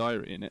have the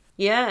diary in it.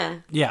 Yeah.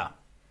 Yeah.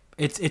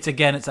 It's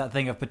that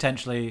thing of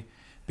potentially,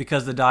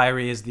 because the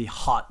diary is the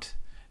hot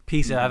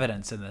piece of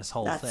evidence in this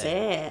whole thing. That's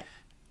it.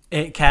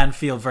 It can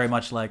feel very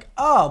much like,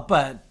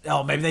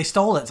 maybe they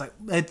stole it. It's like,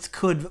 it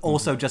could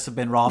also just have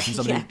been robbed, and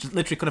somebody just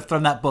literally could have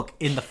thrown that book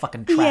in the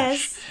fucking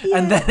trash. Yes.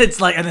 And then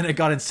it's like, and then it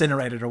got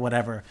incinerated or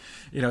whatever.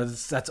 You know,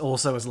 that's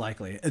also as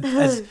likely.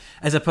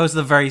 As opposed to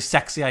the very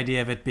sexy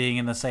idea of it being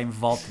in the same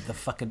vault that the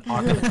fucking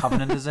Ark of the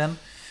Covenant is in.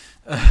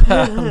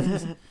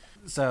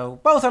 So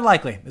both are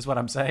likely, is what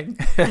I'm saying.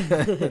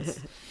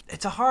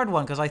 It's a hard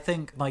one, because I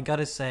think my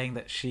gut is saying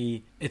that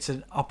it's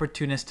an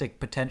opportunistic,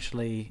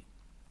 potentially,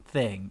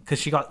 thing, because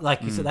she got,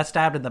 like you said, that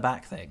stabbed in the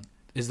back thing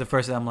is the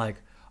first thing I'm like,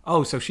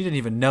 oh, so she didn't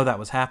even know that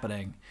was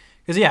happening.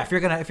 Because if you're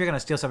gonna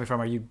steal something from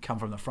her, you come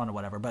from the front or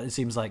whatever. But it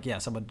seems like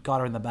someone got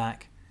her in the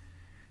back.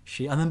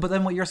 But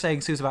then what you're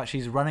saying, Suze, about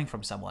she's running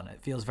from someone,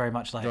 it feels very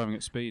much like driving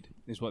at speed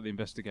is what the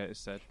investigators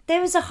said.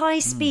 There was a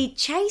high-speed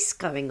chase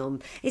going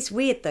on. It's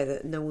weird though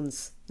that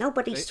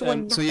nobody saw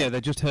nothing. So they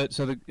just heard.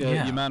 So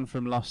your man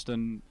from Lost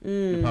and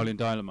Napoleon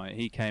Dynamite,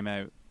 he came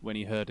out when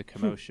he heard a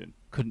commotion.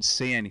 Couldn't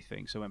see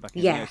anything, so went back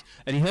in the house.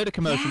 And he heard a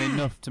commotion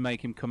enough to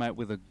make him come out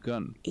with a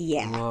gun.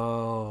 Yeah.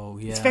 Whoa,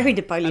 yeah. It's very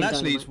Napoleon And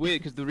actually, Dynamite. it's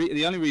weird, because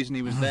the only reason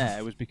he was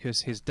there was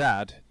because his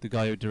dad, the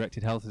guy who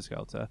directed Helter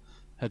Skelter,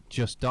 had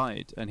just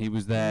died, and he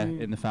was there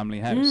in the family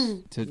house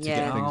to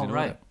get things in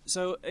order.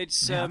 So it's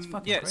so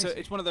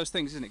it's one of those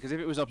things, isn't it? Because if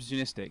it was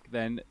opportunistic,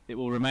 then it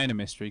will remain a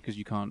mystery, because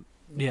you can't.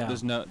 Yeah.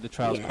 The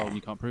trial's cold and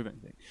you can't prove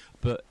anything.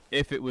 But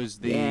if it was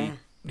if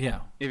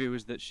it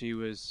was that she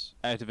was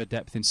out of her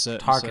depth in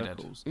certain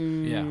circles,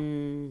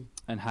 and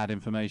had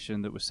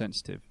information that was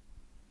sensitive,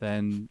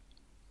 then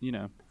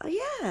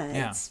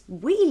it's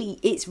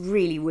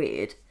really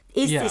weird.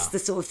 Is this the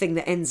sort of thing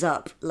that ends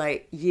up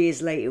like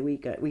years later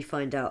we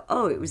find out,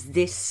 oh, it was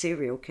this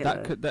serial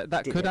killer?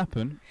 That could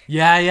happen.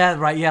 Yeah,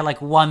 right. Yeah,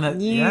 like one that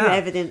new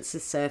evidence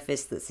has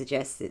surfaced that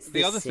suggests it's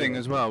the other thing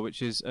as well,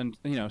 which is, and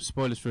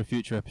spoilers for a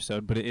future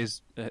episode, but it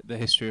is the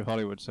history of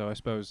Hollywood. So I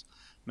suppose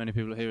many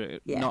people hear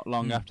it not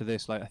long after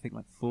this. Like I think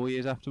 4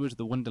 years afterwards,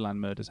 the Wonderland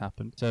murders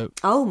happened. So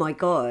oh my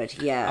god,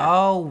 yeah.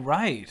 Oh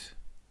right.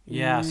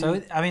 Yeah,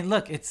 so I mean,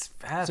 look,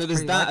 so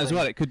there's that likely as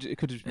well. It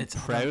could have been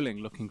prowling,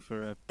 looking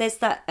for a. There's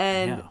that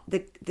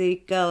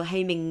the girl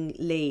Hae-Ming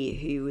Lee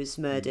who was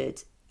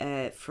murdered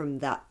from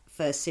that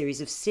first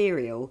series of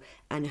Serial,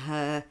 and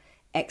her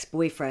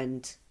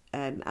ex-boyfriend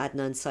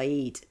Adnan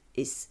Syed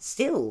is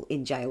still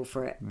in jail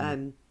for it.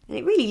 And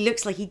it really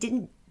looks like he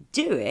didn't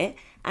do it.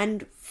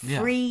 And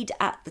Freed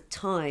at the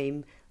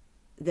time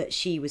that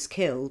she was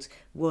killed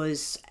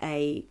was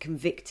a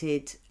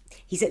convicted.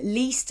 He's at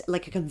least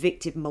like a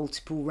convicted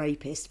multiple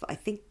rapist, but I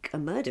think a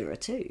murderer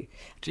too.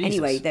 Jesus.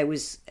 Anyway, there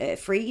was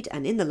Freed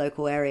and in the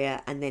local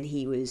area, and then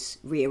he was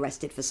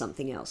rearrested for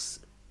something else,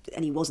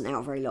 and he wasn't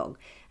out very long.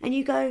 And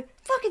you go,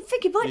 fucking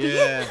think it might be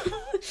him.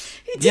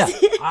 Who did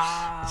it?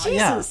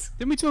 Jesus.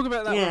 Didn't we talk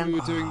about that when we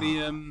were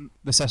doing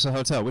the Cecil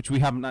Hotel, which we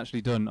haven't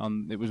actually done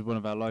on? It was one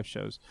of our live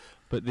shows,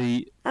 but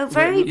all of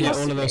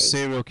those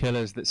serial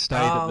killers that stayed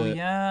at the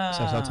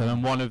Cecil Hotel,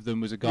 and one of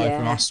them was a guy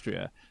from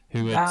Austria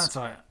who had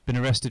been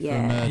arrested for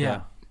a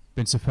murder,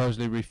 been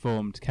supposedly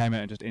reformed, came out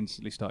and just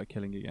instantly started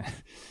killing again.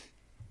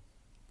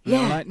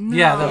 Yeah. Like,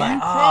 no, they're like,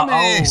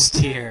 oh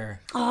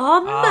dear.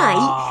 Oh,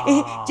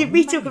 mate. Did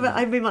we talk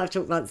about, we might have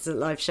talked about this at the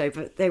live show,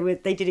 but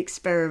they did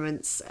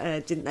experiments,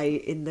 didn't they,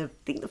 in the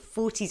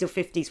 40s or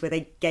 50s, where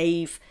they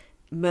gave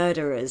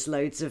murderers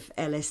loads of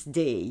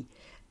LSD,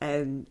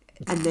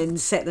 and then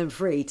set them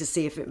free to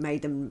see if it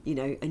made them,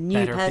 a new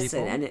better person.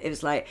 People. And it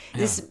was like,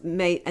 it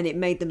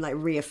made them like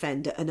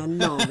reoffend at an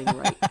alarming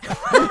rate.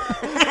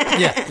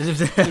 There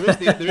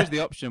is the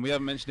option. We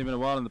haven't mentioned him in a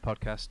while in the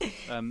podcast,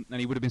 and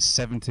he would have been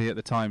 70 at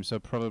the time, so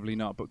probably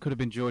not. But could have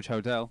been George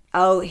Hodel.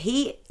 Oh,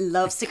 he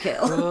loves to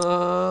kill.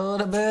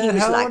 He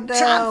was like,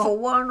 time for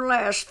one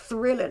last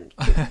thrilling.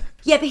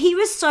 Yeah, but he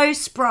was so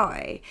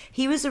spry.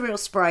 He was a real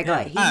spry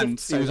guy.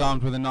 He was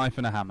armed with a knife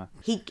and a hammer.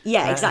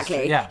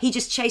 Exactly. Yeah. He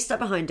just chased up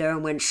behind her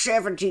and went,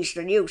 70's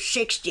the new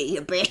 60,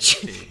 you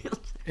bitch.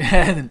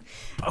 And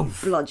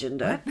bludgeoned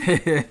her.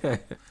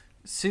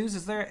 Suze,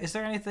 is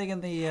there anything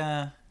in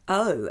the?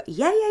 Oh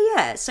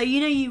yeah. So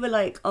you were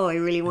like, oh, I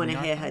really want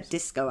to hear her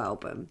disco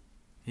album.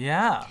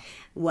 Yeah.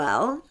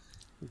 Well,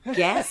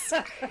 guess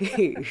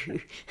who?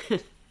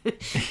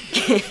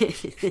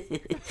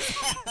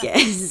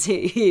 Guess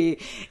who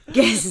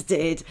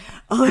guested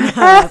on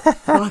her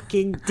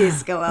fucking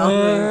disco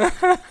album?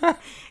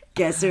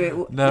 Guess who it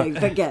was? No,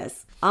 but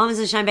guess. Almonds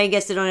and Champagne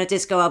guested on a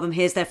disco album.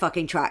 Here's their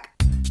fucking track.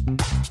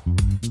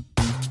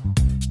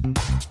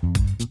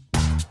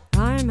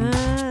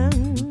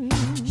 Almond,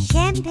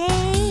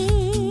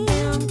 Champagne,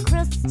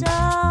 crystal,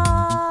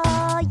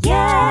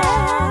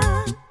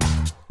 yeah.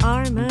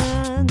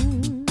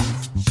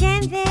 almonds,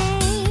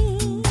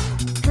 Champagne.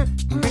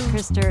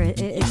 Krista,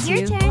 it's Your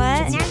you. turn. What?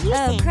 Now you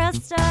sing.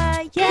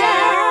 Krista,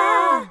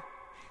 Yeah.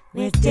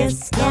 with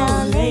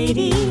disco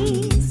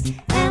ladies,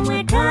 and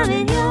we're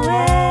coming your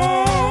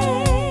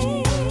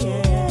way.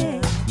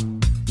 Yeah.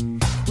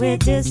 We're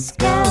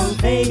disco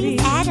babies,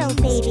 Adult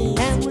babies.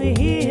 and we're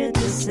here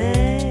to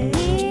say,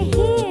 We're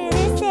here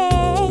to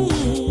say,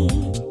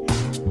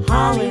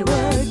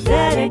 Hollywood,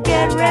 better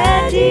get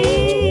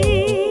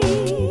ready.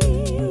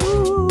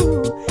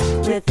 Ooh,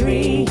 we're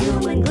 3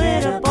 human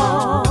glitter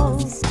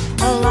balls,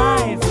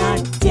 alive,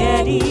 not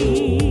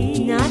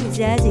daddy. Not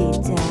daddy,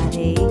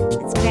 daddy.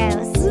 it's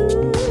gross.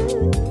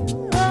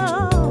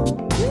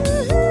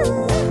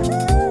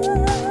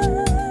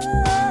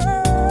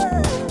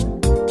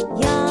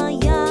 Yeah,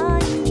 yeah,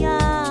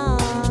 yeah.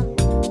 Oh,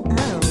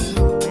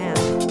 man.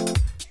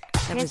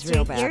 That was Krista,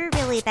 real bad. You're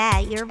really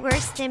bad. You're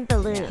worse than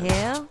Baloo.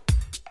 Who?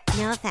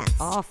 No offense.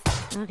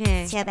 Awful.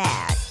 Okay. Too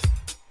bad.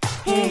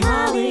 Hey,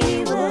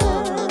 Hollywood,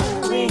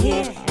 we're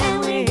here and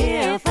we're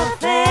here for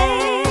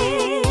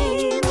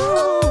fame.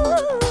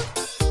 Ooh.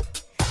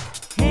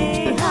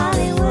 Hey,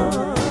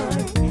 Hollywood,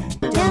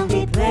 don't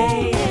be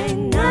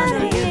playing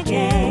none of your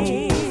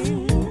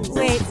games.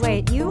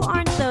 Wait, you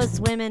aren't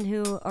those women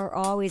who are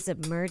always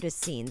at murder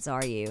scenes,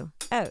 are you?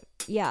 Oh,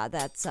 yeah,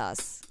 that's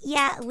us.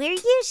 Yeah, we're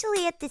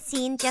usually at the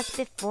scene just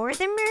before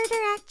the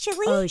murder,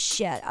 actually. Oh,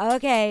 shit.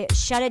 Okay,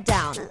 shut it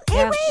down.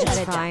 Hey, wait. Shut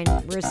it down.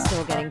 Fine. We're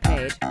still getting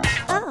paid.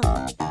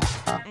 Oh.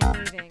 I'm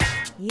leaving.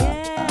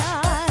 Yeah.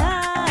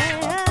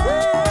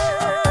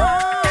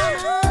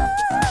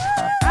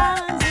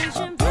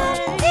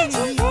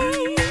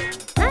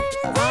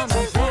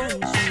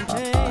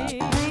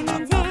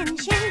 Diamonds and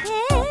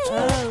champagne.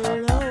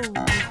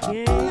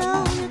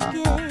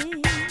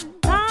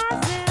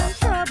 Causing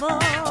trouble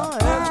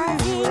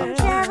everywhere.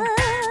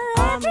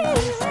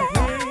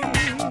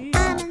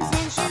 Diamonds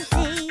and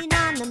champagne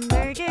on the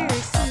murder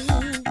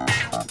scene.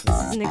 This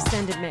is an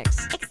extended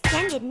mix.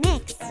 Extended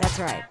mix. That's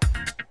right.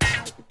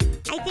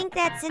 I think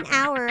that's an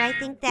hour. I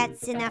think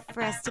that's enough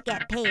for us to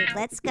get paid.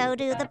 Let's go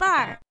to the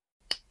bar.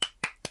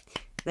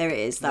 There it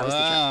is. That was the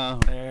track. Wow.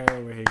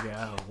 There we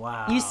go.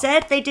 Wow. You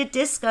said they did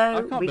disco.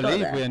 I can't we got believe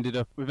there.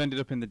 we've ended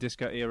up in the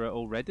disco era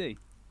already.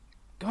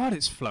 God,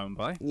 it's flown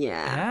by.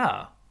 Yeah,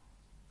 Yeah.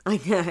 I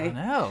know. I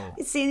know.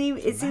 It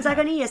seems like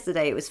only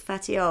yesterday. It was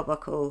Fatty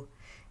Arbuckle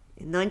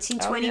in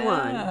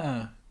 1921.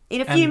 Yeah. In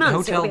a few And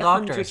months, it'll Hotel be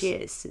 100 Doctors.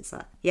 years since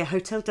that. Yeah,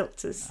 Hotel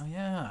Doctors. Oh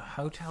yeah.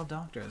 Hotel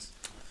Doctors.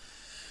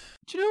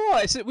 Do you know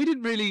what? We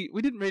didn't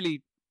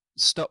really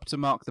stop to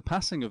mark the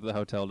passing of the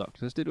Hotel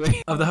Doctors, did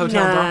we? Of the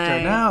Hotel No.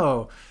 Doctor.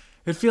 No.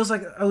 It feels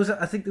like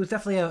I think it was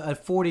definitely a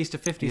 40s to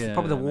 50s, Yeah,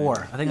 probably the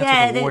war. I think that's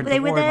Yeah, what the war. they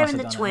were war there must in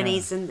the have done it, yeah.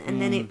 20s,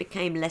 and then it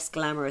became less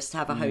glamorous to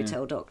have a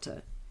hotel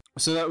doctor.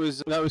 So that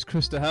was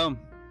Krista Helm,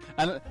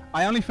 and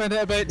I only found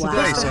out about it Wow.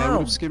 today, so I Wow. would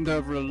have skimmed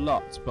over a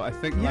lot. But I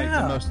think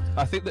Yeah.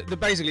 I think that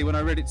basically when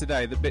I read it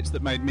today, the bits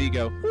that made me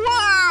go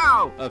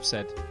wow, I've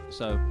said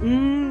so.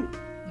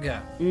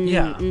 Yeah, Mm-hmm,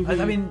 yeah.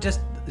 I mean, just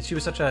she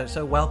was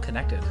so well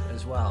connected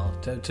as well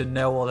to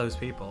know all those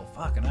people.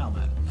 Fucking hell,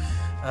 man.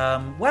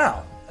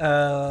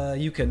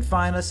 You can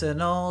find us in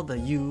all the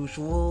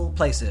usual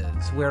places.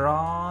 We're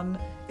on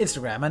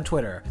Instagram and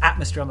Twitter at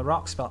Mystery on the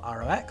Rocks, spelled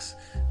ROX.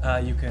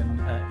 You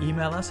can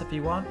email us if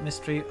you want,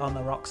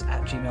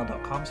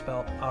 mysteryontherocks@gmail.com,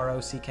 spelled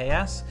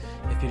ROCKS.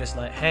 If you're just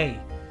like, hey,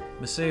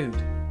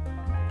 Masood,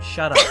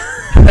 shut up.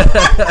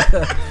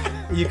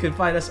 You can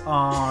find us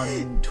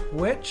on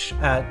Twitch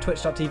at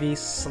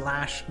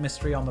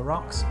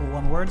twitch.tv/mysteryontherocks, all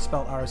one word,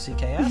 spelled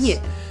ROCKS. Yeah.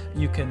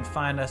 You can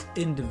find us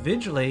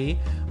individually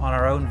on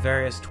our own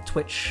various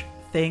Twitch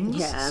things,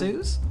 Yeah.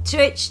 Suze.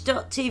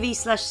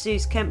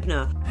 Twitch.tv/Suze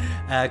Kempner.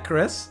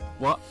 Chris,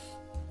 What?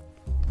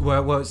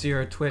 what's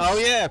your Twitch? Oh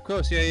yeah, of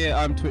course, yeah.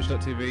 I'm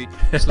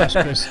twitch.tv/Chris What?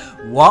 _Stokes.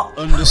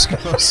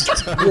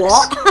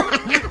 What?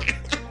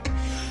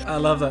 I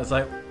love that. It's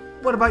like,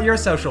 what about your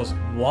socials?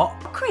 What?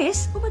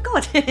 Chris? Oh my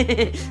god.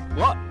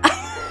 What?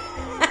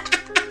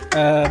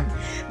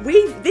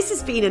 This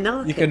has been an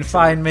arc. You can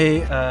find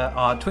me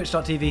on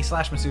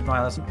twitch.tv/Masood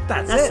Miles.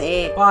 That's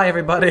it. Bye,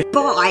 everybody.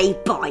 Bye,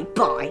 bye,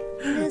 bye.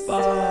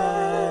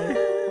 Bye.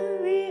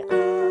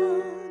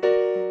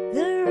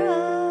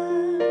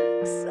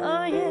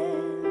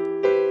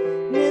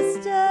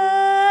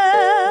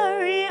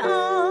 Mystery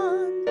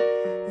on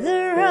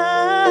the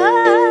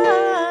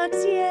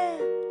rocks, yeah.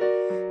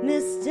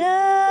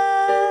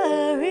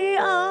 Mystery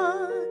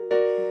on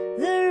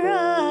the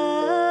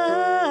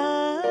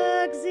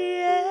rocks,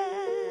 yeah.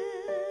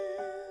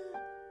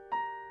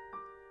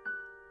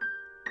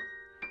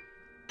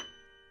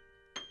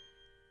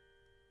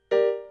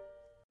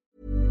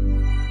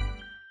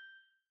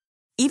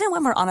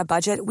 even when we're on a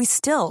budget, we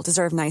still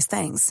deserve nice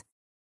things.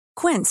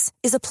 Quince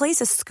is a place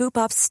to scoop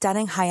up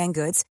stunning high-end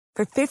goods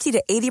for 50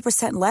 to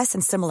 80% less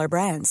than similar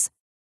brands.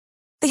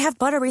 They have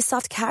buttery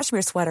soft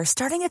cashmere sweaters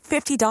starting at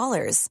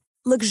 $50,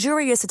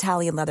 luxurious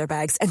Italian leather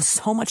bags, and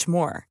so much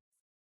more.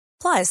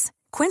 Plus,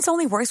 Quince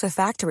only works with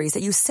factories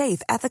that use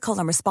safe, ethical,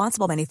 and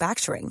responsible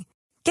manufacturing.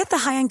 Get the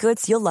high-end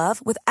goods you'll love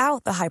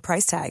without the high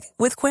price tag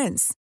with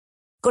Quince.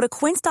 Go to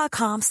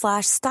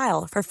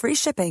quince.com/style for free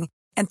shipping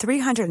and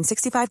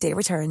 365-day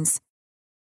returns.